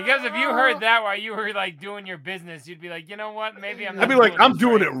 I guess if you heard that while you were like doing your business, you'd be like, you know what? Maybe I'm not. I'd be like, I'm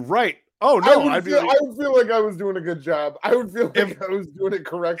doing it right. Oh no! I would feel like I was doing a good job. I would feel like I was doing it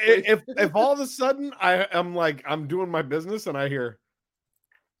correctly. If all of a sudden I'm like I'm doing my business and I hear.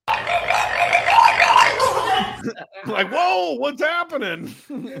 Like, whoa, what's happening?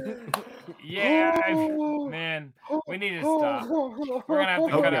 Yeah, man, we need to stop. We're gonna have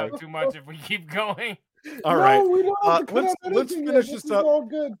to cut out too much if we keep going. All right, we don't have to cut out let's anything finish yet. this This up. is all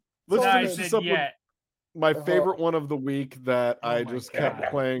good. Let's No, I finish said this up with yet. my favorite one of the week that I just kept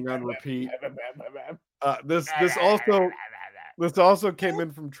playing on repeat. This also came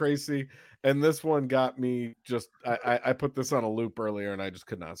in from Tracy, and this one got me just. I put this on a loop earlier, and I just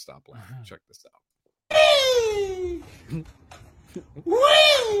could not stop laughing. Check this out.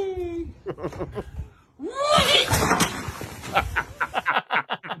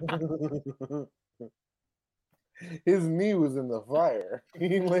 His knee was in the fire.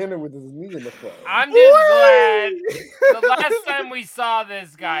 He landed with his knee in the fire. I'm just glad the last time we saw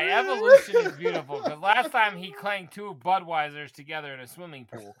this guy, evolution is beautiful. Because last time he clanged 2 Budweisers together in a swimming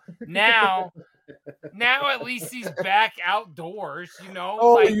pool. Now at least he's back outdoors. You know.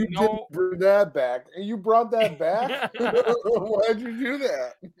 Oh, like, you did bring that back. You brought that back. Why'd you do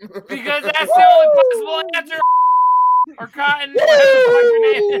that? Because that's the only possible answer. Or Cotton.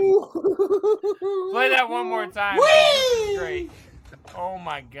 Play that one more time. This is great. Oh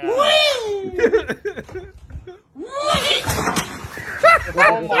my god.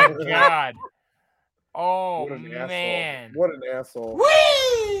 Oh my god. Oh, What an man. asshole. What an asshole.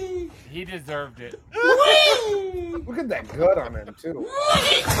 Whee! He deserved it. Whee! Look at that gut on him, too.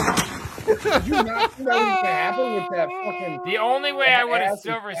 Did you not see that was going to happen with that fucking... The only way I would have ass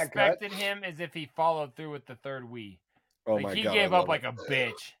still and fat respected gut? him is if he followed through with the third Wii. Oh Like, my he God, gave I up love like it. a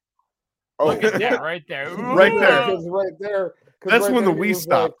bitch. Oh, Look at yeah. that right there. Right there. Because right there. 'cause That's right when the there he Wii was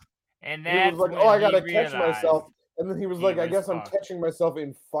stopped. And He that's was like, when oh, I he got to catch realized myself. And then he was he like, I was guess I'm fucked. catching myself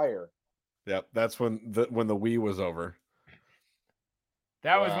in fire. Yep, that's when the Wii was over.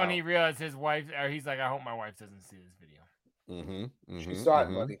 That was when Wow. he realized his wife, or he's like, I hope my wife doesn't see this video. She saw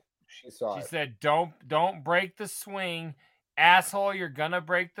it, buddy. She saw She it. said, don't break the swing. Asshole, you're going to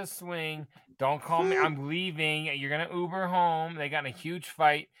break the swing. Don't call me. I'm leaving. You're going to Uber home. They got in a huge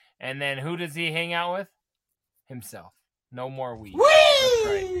fight. And then who does he hang out with? Himself. No more weed.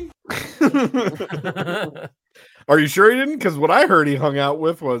 That's right. Are you sure he didn't? Because what I heard he hung out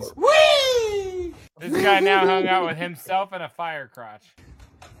with was Whee! This guy now hung out with himself and a fire crotch.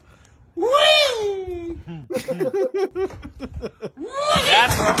 Whee!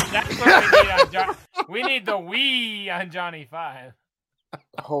 That's what we need on John. We need the Wii on Johnny 5.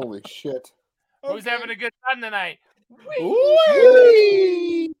 Holy shit. Who's having a good time tonight?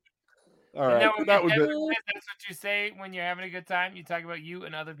 Whee! All Isn't right, that was it. That's what you say when you're having a good time. You talk about you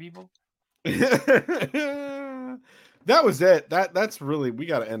and other people. That was it. That's really, we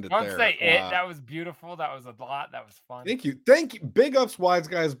got to end it Don't there. say it. That was beautiful. That was a lot. That was fun. Thank you. Big ups, Wise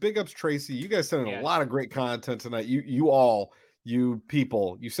Guys. Big ups, Tracy. You guys sent in a lot of great content tonight. You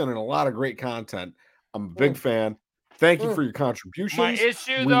people, you sent in a lot of great content. I'm a big fan. Thank you for your contributions. My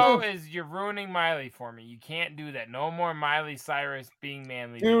issue, though, is you're ruining Miley for me. You can't do that. No more Miley Cyrus being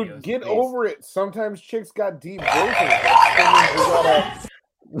manly Dude, videos, get please. over it. Sometimes chicks got deep voices.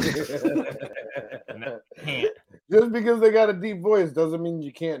 Just because they got a deep voice doesn't mean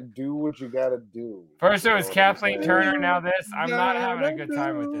you can't do what you got to do. First it was Kathleen Turner, now this. I'm not having a good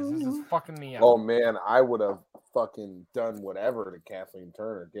time with this. This is fucking me up. Oh, man, I would have fucking done whatever to Kathleen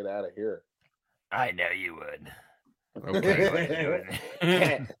Turner. Get out of here. I know you would.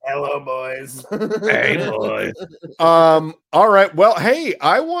 Okay. Hello, boys. Hey, boys. All right. Well, hey,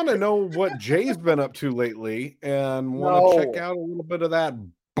 I want to know what Jay's been up to lately and want to check out a little bit of that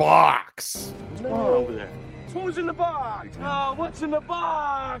box. Over there. Who's in the box? Oh, what's in the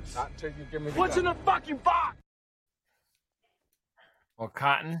box? What's in the fucking box? Well,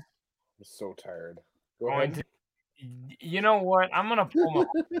 Cotton. I'm so tired. Go Going ahead. you know what? I'm going to pull my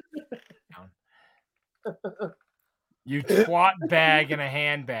down. You twat bag in a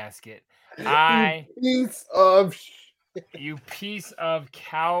handbasket. You piece of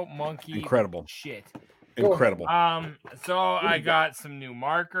cow monkey Incredible. shit. Incredible. So I got some new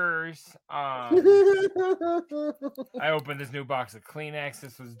markers. I opened this new box of Kleenex.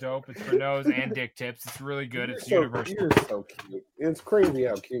 This was dope. It's for nose and dick tips. It's really good. It's universal. You're so cute. It's crazy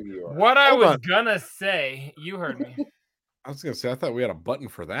how cute you are. What I was gonna say, you heard me. I was gonna say I thought we had a button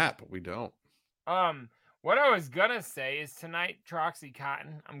for that, but we don't. What I was gonna say is tonight, Troxy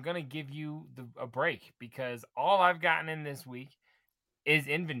Cotton, I'm gonna give you a break because all I've gotten in this week is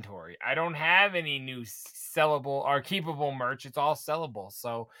inventory. I don't have any new sellable or keepable merch. It's all sellable.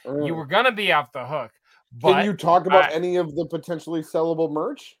 So you were gonna be off the hook. But Can you talk about any of the potentially sellable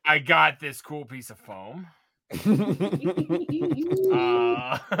merch? I got this cool piece of foam.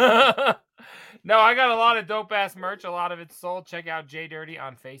 No, I got a lot of dope ass merch. A lot of it's sold. Check out J Dirty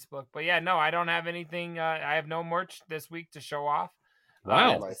on Facebook. But yeah, no, I don't have anything. I have no merch this week to show off.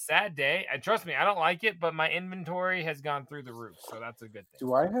 Wow, it's a sad day. Trust me, I don't like it, but my inventory has gone through the roof, so that's a good thing.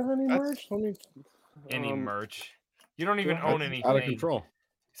 Do I have any merch? Let me. Any merch? You don't even own anything. Out of control.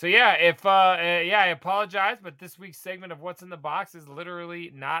 So yeah, I apologize, but this week's segment of What's in the Box is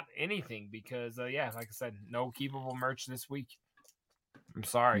literally not anything because like I said, no keepable merch this week. I'm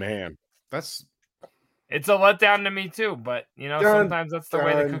sorry, man. It's a letdown to me too, but sometimes that's the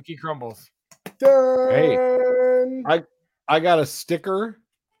way the cookie crumbles. Hey, I got a sticker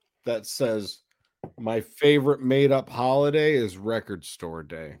that says my favorite made up holiday is Record Store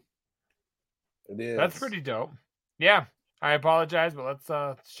Day. It is. That's pretty dope. Yeah, I apologize, but let's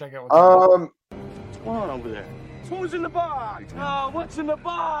check out what's going on over there. Who's in the box? Oh, what's in the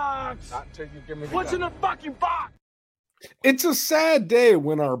box? What's in the fucking box? It's a sad day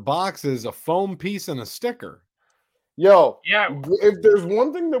when our box is a foam piece and a sticker. Yo, yeah. If there's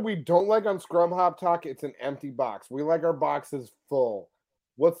one thing that we don't like on Scrub Hop Talk, it's an empty box. We like our boxes full.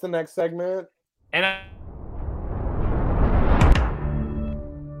 What's the next segment? And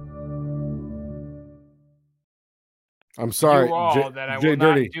I'm sorry, that I will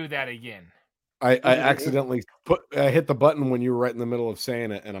not do that again. I accidentally hit the button when you were right in the middle of saying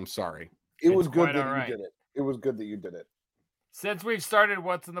it, and I'm sorry. It was good quite that all right. you did it. It was good that you did it. Since we've started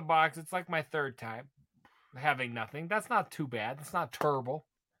What's in the Box, it's like my third time having nothing. That's not too bad. That's not terrible.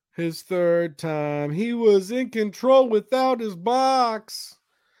 His third time, he was in control without his box.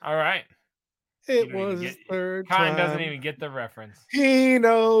 All right. It was his third Kind time. doesn't even get the reference. He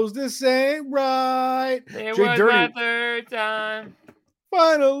knows this ain't right. It Jay was Dirty my third time.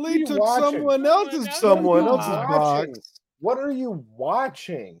 finally took someone else's box. What are you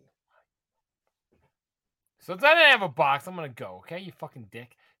watching? So since I didn't have a box, I'm gonna go. Okay, you fucking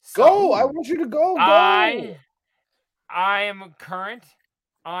dick. Go! I want you to go. Go! I am current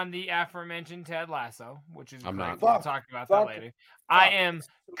on the aforementioned Ted Lasso, which is I'm great. not. We'll talk about that later. I am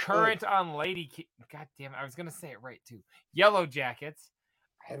current on God damn it, I was gonna say it right too. Yellow Jackets.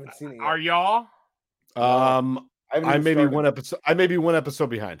 I haven't seen it yet. Are y'all? I may be one episode. I may be one episode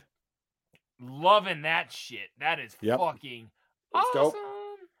behind. Loving that shit. That is fucking awesome. dope.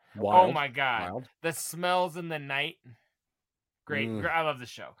 Wild. Oh my god. Wild. The smells in the night. Great. I love the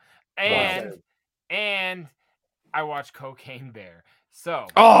show. Wow. And I watched Cocaine Bear. So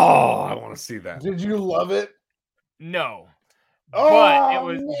I want to see that. Did you love it? No.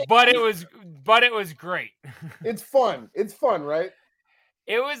 Oh, but it was great. It's fun. It's fun, right?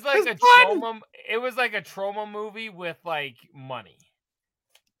 It was like It's a fun. trauma. It was like a trauma movie with like money.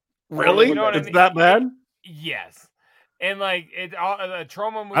 Really? You know what I It's mean? that bad? Yes. And like a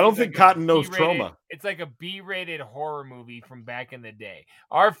trauma movie. I don't think Cotton knows B-rated- trauma. It's like a B-rated horror movie from back in the day.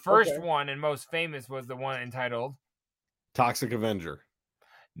 Our first Okay. one and most famous was the one entitled Toxic Avenger.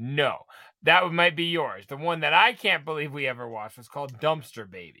 No. That might be yours. The one that I can't believe we ever watched was called Dumpster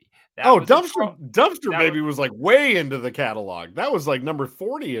Baby. That was a Dumpster that Baby was like way into the catalog. That was like number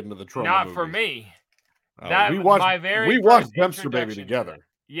 40 into the trauma. Not for movies. me. Oh, That we was watched my very we watched first Dumpster Baby introduction to together. that.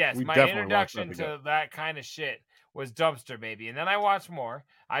 Yes, We my definitely watched that introduction together. to that kind of shit was Dumpster Baby, and then I watched more.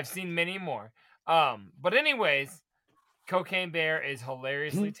 I've seen many more. But anyways, Cocaine Bear is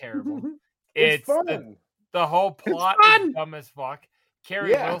hilariously terrible. It's the, fun. the whole plot is dumb as fuck.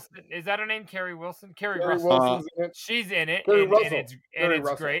 Carrie Yeah. Wilson, is that her name? Carrie Wilson? Carrie Carrie Russell. Wilson's in it. She's in it, Carrie and Russell. it's Carrie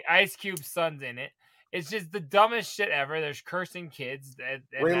Russell. great. Ice Cube's son's in it. It's just the dumbest shit ever. There's cursing kids.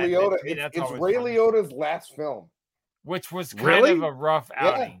 Ray Liotta. That's It's always Ray funny. Liotta's last film. Which was kind Really? of a rough Yeah.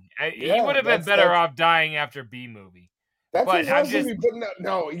 outing. He Yeah, would have been that's- better that's- off dying after B movie. That's But his I'm last just- movie, but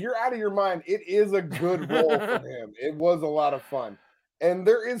no, you're out of your mind. It is a good role for him. It was a lot of fun. And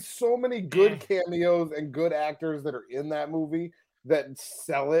there is so many good cameos and good actors that are in that movie that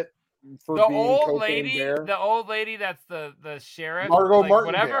sell it for The being old Cocaine lady, Bear. the old lady that's the sheriff, Margot like,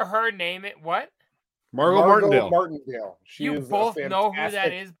 Martindale. whatever her name it. What? Margot Martindale. Martindale. She You is a both know who that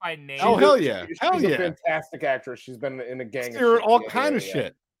fantastic- is by name. Oh, hell yeah. She's Hell a yeah. fantastic actress. She's been in a gang. They're of shit. all Yeah, kind of yeah, yeah.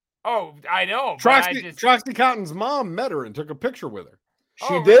 shit. Oh, I know. But I Troxy, just, Troxy Cotton's mom met her and took a picture with her. She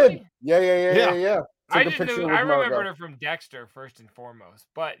Oh, did. really? Yeah. I Took a just picture knew. with I remembered Margot. her from Dexter first and foremost.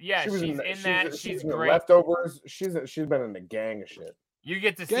 But yeah, She was she's the- in that. She's in the great. Leftovers. She's been in a gang of shit. You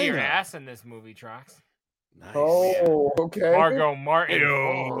get to see her Gang. ass in this movie, Trox. Nice. Oh, okay. Margot Martin.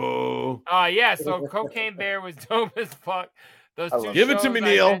 Yo. Yeah, so Cocaine Bear was dope as fuck. Those I two love Give it to shows me, I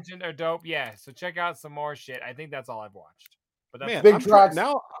Neil. mentioned are dope. Yeah, so check out some more shit. I think that's all I've watched. But that's Man, Big I'm try- Trox.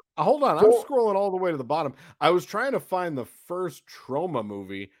 now hold on. I'm Go- scrolling all the way to the bottom. I was trying to find the first trauma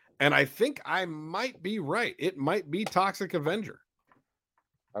movie, and I think I might be right. It might be Toxic Avenger.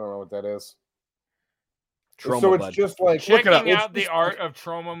 I don't know what that is. Trauma, so it's bud. just like Look it up. checking It's out the just art like of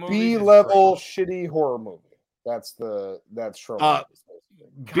trauma movies. B is level shitty horror movie. That's trauma. Uh, movies,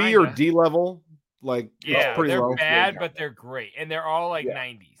 basically. B or Kinda. D level, like great. Yeah, pretty they're low. bad, but they're great, and they're all like Yeah.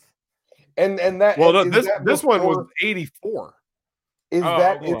 90s. And that Well, no, is this one was before- 84. Is Oh,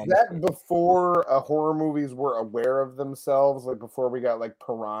 that okay. is that before horror movies were aware of themselves? Like before we got like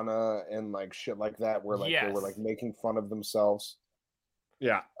Piranha and like shit like that, where like they were Yes. like making fun of themselves.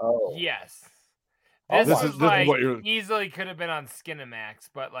 Yeah. Oh, Yes. I'll This watch was this is like what you're- easily could have been on Skinamax,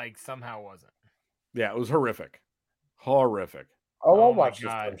 but like somehow wasn't. Yeah, it was horrific. Horrific. I'll Oh my watch this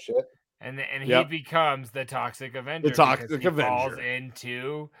God. dumb shit. And Yep. he becomes the Toxic Avenger. The Toxic because he falls Avenger.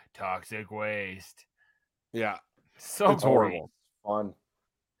 into toxic waste. Yeah. So It's great. horrible. Fun.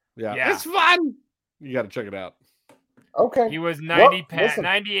 Yeah. Yeah. It's fun. You got to check it out. Okay. He was Well,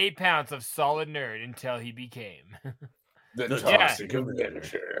 98 pounds of solid nerd until he became. The Yeah. Toxic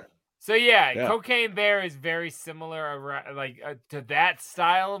Avenger. So yeah, Yeah. Cocaine Bear is very similar, to that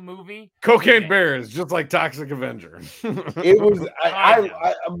style of movie. Cocaine Bear is just like Toxic Avenger. It was,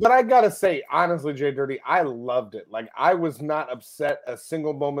 but I gotta say, honestly, Jay Dirty, I loved it. Like I was not upset a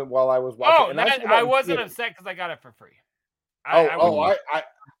single moment while I was watching. Oh, and I saw that in wasn't theater. upset because I got it for free.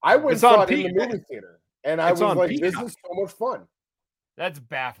 I went It's and saw on it in the Peacock. movie theater, and I It's was on like, "This Peacock. is so much fun." That's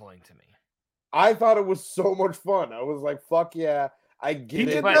baffling to me. I thought it was so much fun. I was like, "Fuck yeah, I get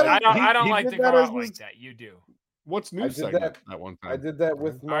it." But I don't like to go out like that. You do. What's news segment that one time? I did that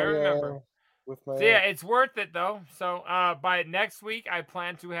with my. I remember. So yeah, it's worth it though. So by next week, I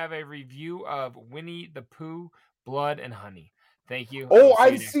plan to have a review of Winnie the Pooh, Blood and Honey. Thank you. Oh,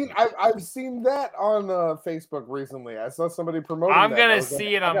 I've seen that on Facebook recently. I saw somebody promoting. I'm gonna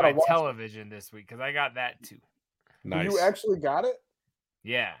see it on my television this week because I got that too. Nice. You actually got it?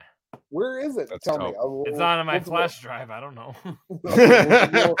 Yeah. Where is it? Tell me. It's on my flash drive. I don't know.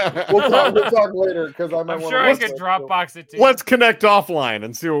 we'll talk later because I'm sure I could Dropbox it too. Let's connect offline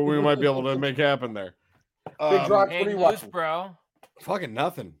and see what we might be able to make happen there. Big Drox, what are you watching, bro? Fucking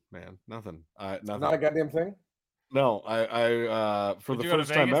nothing, man. Nothing. Nothing. Not a goddamn thing. No, I for the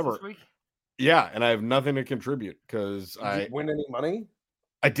first time ever. Yeah, and I have nothing to contribute because Did you win any money?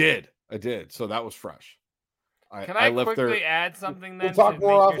 I did. So that was fresh. Can I left quickly there... add something then we'll to make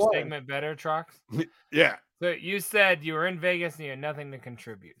your segment better, Trox? Yeah. So you said you were in Vegas and you had nothing to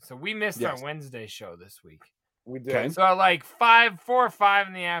contribute. So we missed our Wednesday show this week. We did. Okay. So at like 4 or 5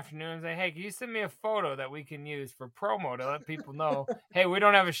 in the afternoon, I was like, hey, can you send me a photo that we can use for promo to let people know, hey, we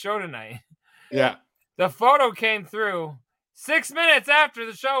don't have a show tonight? Yeah. The photo came through 6 minutes after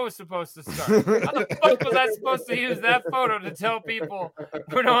the show was supposed to start. How the fuck was I supposed to use that photo to tell people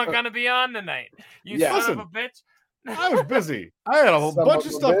we're not going to be on tonight? You son of a bitch. I was busy. I had a whole bunch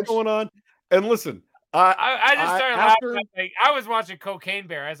of stuff going on. And listen, I just started laughing. Like, I was watching Cocaine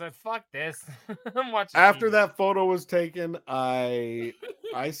Bear. I was like, fuck this. I'm watching. After that photo was taken, I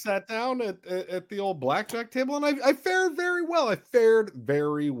sat down at the old blackjack table and I fared very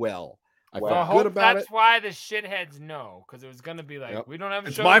well. I felt good about that's it. why the shitheads know, because it was going to be like, we don't have a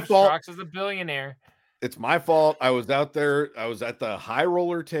It's show. my fault. Trox is a billionaire. It's my fault. I was out there. I was at the high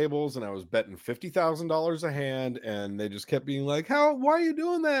roller tables and I was betting $50,000 a hand. And they just kept being like, why are you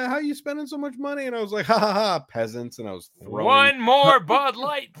doing that? How are you spending so much money? And I was like, ha ha ha, peasants. And I was throwing one more Bud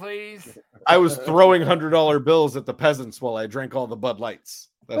Light, please. I was throwing $100 bills at the peasants while I drank all the Bud Lights.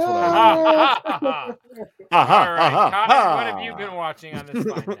 That's what I was doing. All right, Connor, what have you been watching on this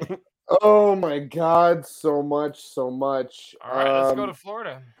fine day? Oh my God, so much. All right, let's go to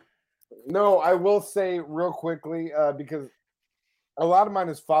Florida. No, I will say real quickly, because a lot of mine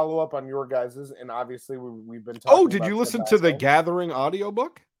is follow up on your guys's, and obviously we've been talking. Oh, did you listen to the Gathering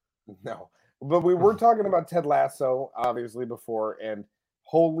audiobook? No, but we were talking about Ted Lasso, obviously, before, and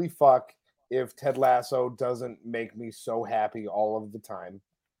holy fuck, if Ted Lasso doesn't make me so happy all of the time.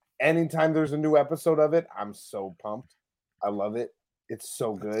 Anytime there's a new episode of it, I'm so pumped. I love it. It's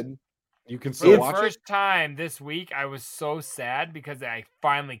so good. You can still watch it? For the first time this week, I was so sad because I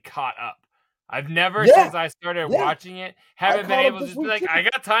finally caught up. I've never, since I started watching it, haven't been able to just be like, I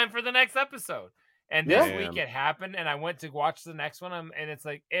got time for the next episode. And this week it happened, and I went to watch the next one, and it's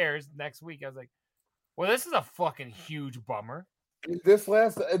like airs next week. I was like, well, this is a fucking huge bummer. This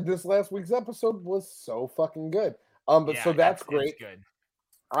last week's episode was so fucking good. So that's great. Good.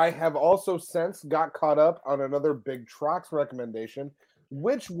 I have also since got caught up on another Big Trox recommendation,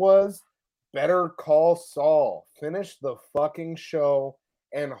 which was Better Call Saul. Finish the fucking show,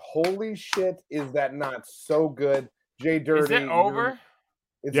 and holy shit, is that not so good? Jay Dirty. Is it over?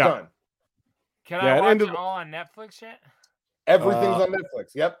 It's done. Can I watch it all on Netflix yet? Everything's on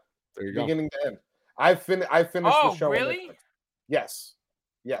Netflix. Yep. There you go. Beginning to end. I finished the show. Oh, really? On Netflix. Yes.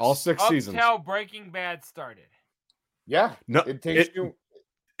 All 6 seasons. Up till Breaking Bad started. Yeah. No, it takes you.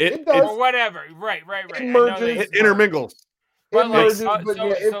 It does. Or whatever. Right. It merges. It intermingles. It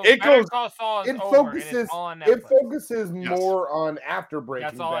focuses more on after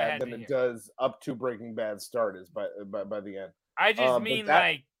Breaking Bad than it does up to Breaking Bad started by the end. I just mean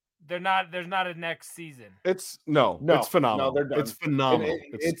like there's not a next season. It's phenomenal. No, they're done. It's phenomenal.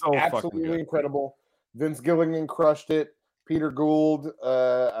 It's so absolutely incredible. Vince Gilligan crushed it. Peter Gould,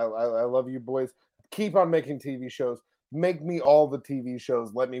 I love you boys. Keep on making TV shows. Make me all the TV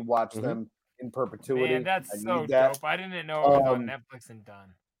shows. Let me watch them in perpetuity. Man, that's so dope. I didn't know it was on Netflix and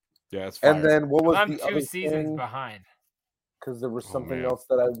done. Yeah, it's fire. And then what was I'm the 2 other seasons thing? behind. Because there was something else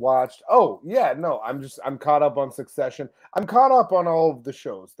that I watched. Oh, yeah, no, I'm caught up on Succession. I'm caught up on all of the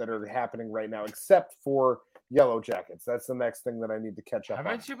shows that are happening right now, except for Yellow Jackets. That's the next thing that I need to catch up on.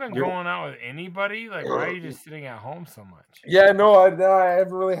 Haven't you been going out with anybody? Like, why are you just sitting at home so much? Yeah, no, I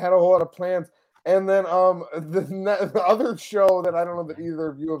haven't really had a whole lot of plans. And then the other show that I don't know that either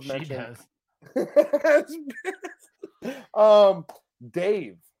of you have mentioned.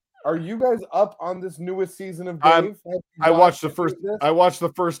 Dave, are you guys up on this newest season of Dave? I watched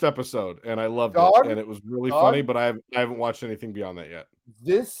the first episode and I loved it, and it was really funny. But I haven't watched anything beyond that yet.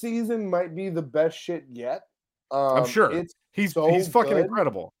 This season might be the best shit yet. I'm sure it's he's fucking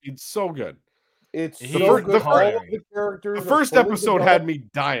incredible. He's so good. It's the so good. All of the characters. The first episode had me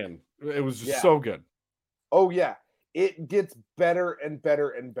dying. It was just so good. Oh yeah, it gets better and better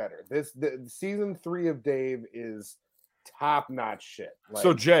and better. The season 3 of Dave is top-notch shit. Like,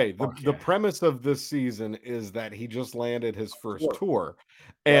 so Jay, the premise of this season is that he just landed his first tour.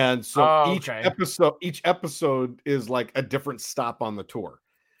 And so each episode is like a different stop on the tour.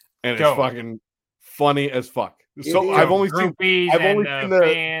 And it's fucking funny as fuck. So I've only seen the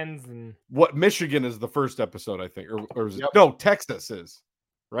fans and what Michigan is the first episode, I think, or is it? No, Texas is,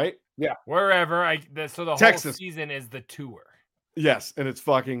 right? Yeah, wherever. So the Texas. whole season is the tour. Yes, and it's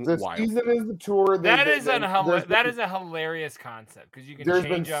fucking the wild. Season is the tour. That is a hilarious concept because you can. There's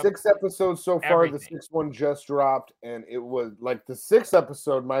been 6 episodes so far. Everything. The 6th one just dropped, and it was like the 6th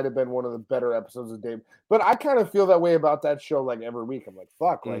episode might have been one of the better episodes of Dave. But I kind of feel that way about that show. Like every week, I'm like,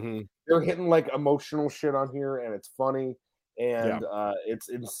 fuck, like they're hitting like emotional shit on here, and it's funny, and it's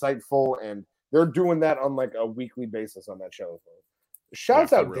insightful, and they're doing that on like a weekly basis on that show.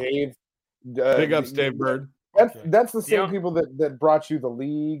 Shouts out Dave. Big ups, Dave Bird. That's the same people that brought you The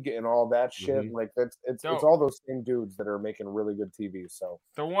League and all that shit. Like it's all those same dudes that are making really good TV. So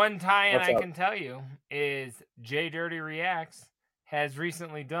the one tie-in I can tell you is Jay Dirty Reacts has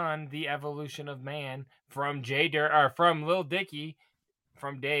recently done The Evolution of Man from from Lil Dicky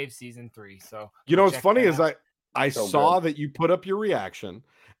from Dave season 3. So you know what's funny is I saw that you put up your reaction.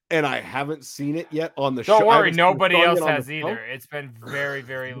 And I haven't seen it yet on the show. Don't worry, nobody else has either. It's been very,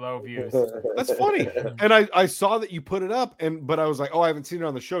 very low views. That's funny. And I saw that you put it up, but I was like, oh, I haven't seen it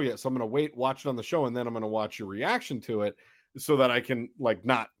on the show yet. So I'm going to watch it on the show, and then I'm going to watch your reaction to it so that I can like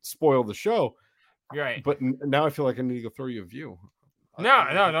not spoil the show. Right. But now I feel like I need to go throw you a view.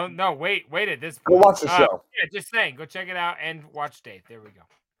 No. Wait at this point. Go watch the show. Yeah, just saying. Go check it out and watch Dave. There we go.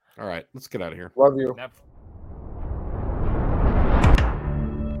 All right, let's get out of here. Love you.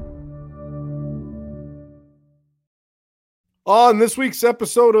 On this week's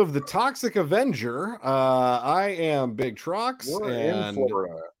episode of The Toxic Avenger, I am Big Trox. We're in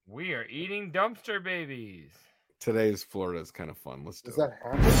Florida. We are eating dumpster babies. Today's Florida is kind of fun. Let's do it. That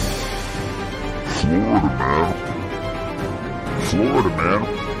happen?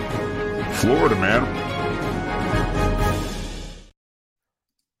 Florida, man.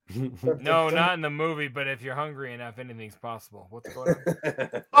 No, not in the movie, but if you're hungry enough, anything's possible. What's going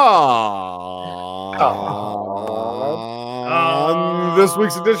on? This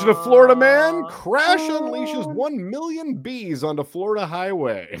week's edition of Florida Man, Crash unleashes 1 million bees onto Florida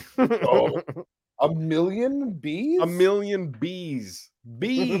highway. 1 million bees? 1 million bees.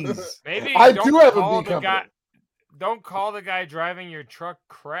 Bees. Maybe I do have a bee company. Don't call the guy driving your truck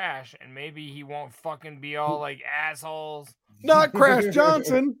Crash, and maybe he won't fucking be all like assholes. Not Crash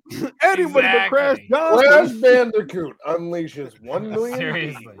Johnson. Anybody but Crash Johnson. Crash Bandicoot unleashes 1 million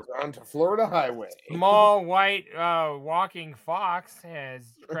bees onto Florida highway. Small white walking fox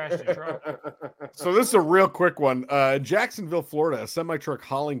has crashed a truck. So this is a real quick one. Jacksonville, Florida, a semi-truck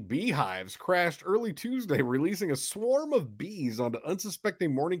hauling beehives crashed early Tuesday, releasing a swarm of bees onto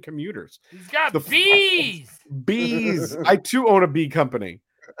unsuspecting morning commuters. He's got bees. Bees. I too own a bee company.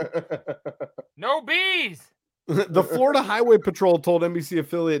 No bees. The Florida Highway Patrol told NBC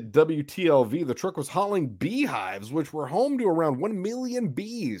affiliate WTLV the truck was hauling beehives, which were home to around 1 million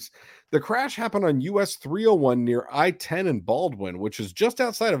bees. The crash happened on US 301 near I-10 in Baldwin, which is just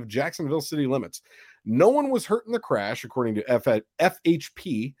outside of Jacksonville city limits. No one was hurt in the crash, according to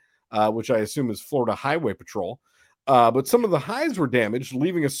FHP, which I assume is Florida Highway Patrol. But some of the hives were damaged,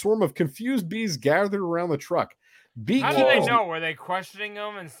 leaving a swarm of confused bees gathered around the truck. How did they know? Were they questioning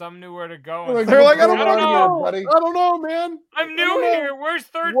them and some knew where to go? They're like, I don't know, buddy. I don't know, man. I'm new here. Where's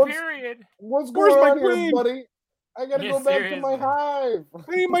third period? What's going on here, buddy? I gotta go back to my hive.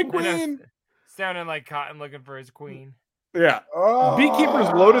 Hey, my queen. Sounding like Cotton looking for his queen. Yeah. Beekeepers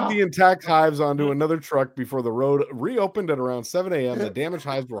loaded the intact hives onto another truck before the road reopened at around 7 a.m. The damaged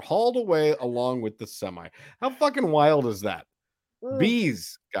hives were hauled away along with the semi. How fucking wild is that?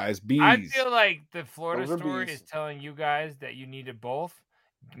 Bees, guys, bees. I feel like the Florida story is telling you guys that you need to both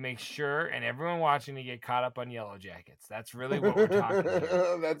make sure and everyone watching to get caught up on Yellow Jackets. That's really what we're talking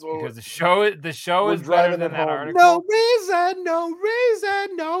about. That's what because the show is better than that article. No reason, no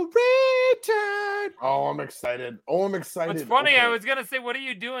return. Oh, I'm excited. It's funny. Okay. I was gonna say, what are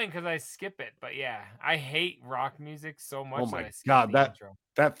you doing? Because I skip it, but yeah, I hate rock music so much. Oh my god,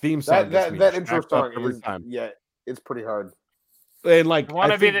 that theme song, that intro song every time. Yeah, it's pretty hard. And like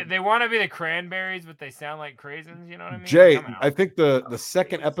they want to be the Cranberries, but they sound like Craisins. You know what I mean? Jay, I think the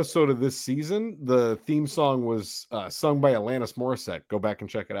second episode of this season, the theme song was sung by Alanis Morissette. Go back and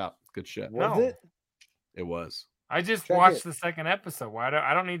check it out. Good shit. Was it? It was. I just Check watched it. the second episode.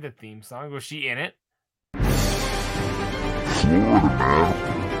 I don't need the theme song. Was she in it?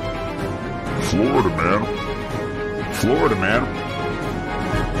 Florida man.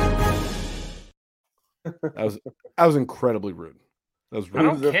 That was incredibly rude. That was rude. I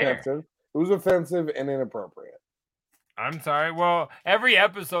don't care. Offensive. It was offensive and inappropriate. I'm sorry. Well, every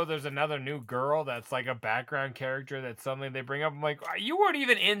episode there's another new girl that's like a background character that suddenly they bring up. I'm like, you weren't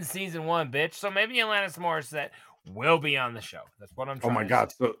even in season 1, bitch. So maybe Alanis Morissette will be on the show. That's what I'm trying Oh my to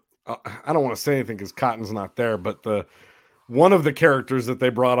God. say. So I don't want to say anything because Cotton's not there, but one of the characters that they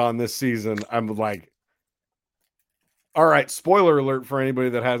brought on this season, I'm like, all right, spoiler alert for anybody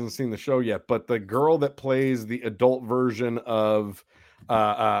that hasn't seen the show yet, but the girl that plays the adult version of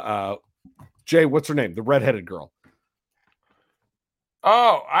Jay, what's her name? The redheaded girl.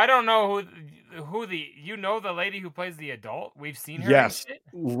 Oh, I don't know who the lady who plays the adult. We've seen her. Yes, in shit?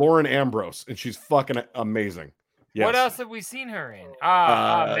 Lauren Ambrose, and she's fucking amazing. Yes. What else have we seen her in?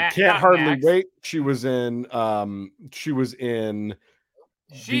 Can't hardly wait. She was in.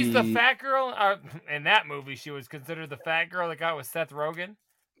 She's the fat girl in that movie. She was considered the fat girl that got with Seth Rogen.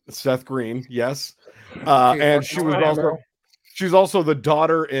 Seth Green, yes, and she was also. She's also the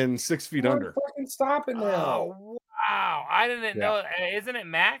daughter in 6 Feet Under. Fucking stop it now! Oh, wow, I didn't know. Isn't it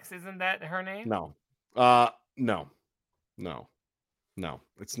Max? Isn't that her name? No,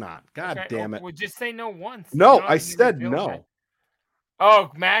 it's not. God damn it! Well, just say no once. No, I said no. That.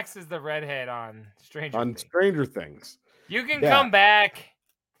 Oh, Max is the redhead on Stranger Things. You can come back.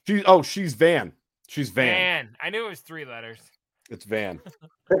 She's Van. She's Van. I knew it was 3 letters. It's Van.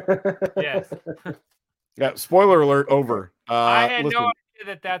 Yes. Yeah. Spoiler alert. Over. I had no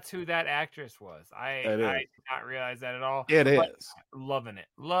idea that's who that actress was. I did not realize that at all. It is. Loving it.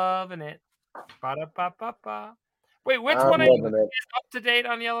 Ba-da-ba-ba-ba. Wait, which one is up to date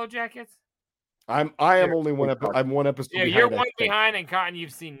on Yellow Jackets? I am only one episode. I'm one episode. Yeah, you're one behind, and Cotton,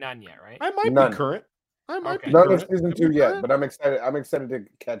 you've seen none yet, right? I might be current. I might be none current. of season 2 yet, but I'm excited. I'm excited to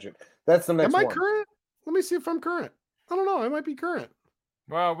catch it. That's the next one. Am I current? Let me see if I'm current. I don't know. I might be current.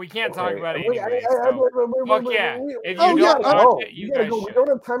 Well, we can't talk about it Wait, anyway. fuck yeah. If you Oh, yeah, don't watch it, you gotta go. We don't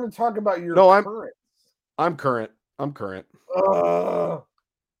have time to talk about your current. I'm current. I'm current.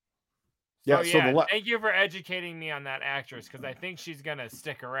 Yeah, so thank you for educating me on that actress because I think she's gonna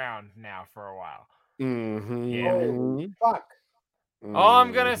stick around now for a while. Mm-hmm. Yeah. Oh, fuck. All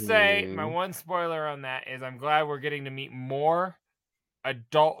I'm gonna say, my one spoiler on that is I'm glad we're getting to meet more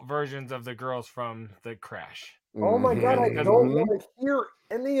adult versions of the girls from The Crash. Oh my God, I don't want to hear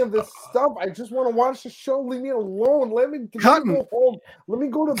any of this stuff. I just want to watch the show. Leave me alone. Let me go home. Let me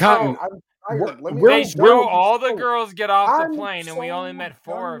go to bed. I'm tired. They show all the girls get off the plane, and we only met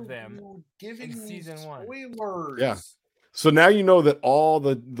 4 of them in season 1. Spoilers. Yeah. So now you know that all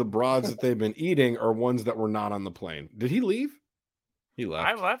the broads that they've been eating are ones that were not on the plane. Did he leave? He left.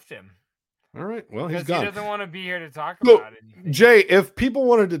 I left him. All right. Well, he's because gone. he doesn't want to be here to talk about it. Jay, if people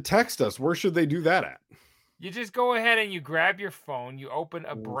wanted to text us, where should they do that at? You just go ahead and you grab your phone, you open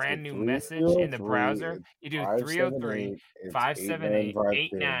a brand new message in the browser. You do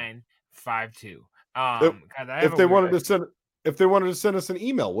 303-578-8952. If they wanted to send us an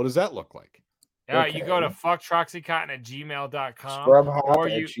email, what does that look like? You go to fucktroxycotton@gmail.com or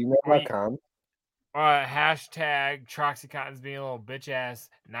you gmail.com. Hashtag Troxycotton's being a little bitch ass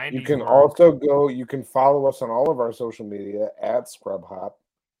 90s. You can also go, you can follow us on all of our social media at ScrubHop.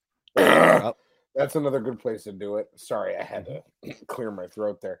 That's another good place to do it. Sorry, I had to clear my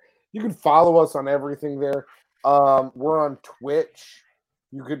throat there. You can follow us on everything there. We're on Twitch.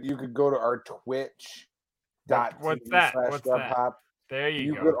 You could go to our Twitch. What's that? There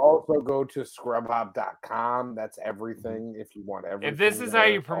you go. You could also go to scrubhop.com. That's everything if you want everything. If this is how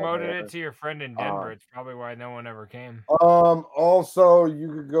you promoted it to your friend in Denver, it's probably why no one ever came. Also, you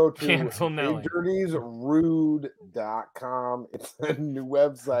could go to jdirtiesrude.com. It's a new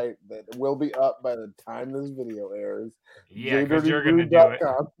website that will be up by the time this video airs. Yeah, because you're going to do it.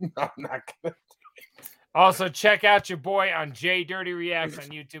 No, I'm not going to. Also, check out your boy on J Dirty Reacts on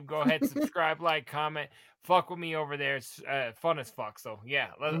YouTube. Go ahead, subscribe, like, comment. Fuck with me over there. It's fun as fuck. So, yeah,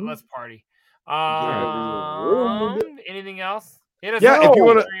 let's party. Anything else? Hit us up if you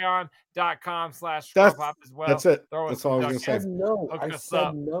want to. Patreon.com/scrubhop as well. That's it. That's all I was going to say. I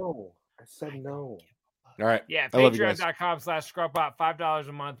said no. All right. Yeah, patreon.com/scrubhop. $5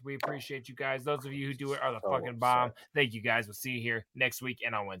 a month. We appreciate you guys. Those of you who do it are the fucking bomb. Thank you guys. We'll see you here next week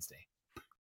and on Wednesday.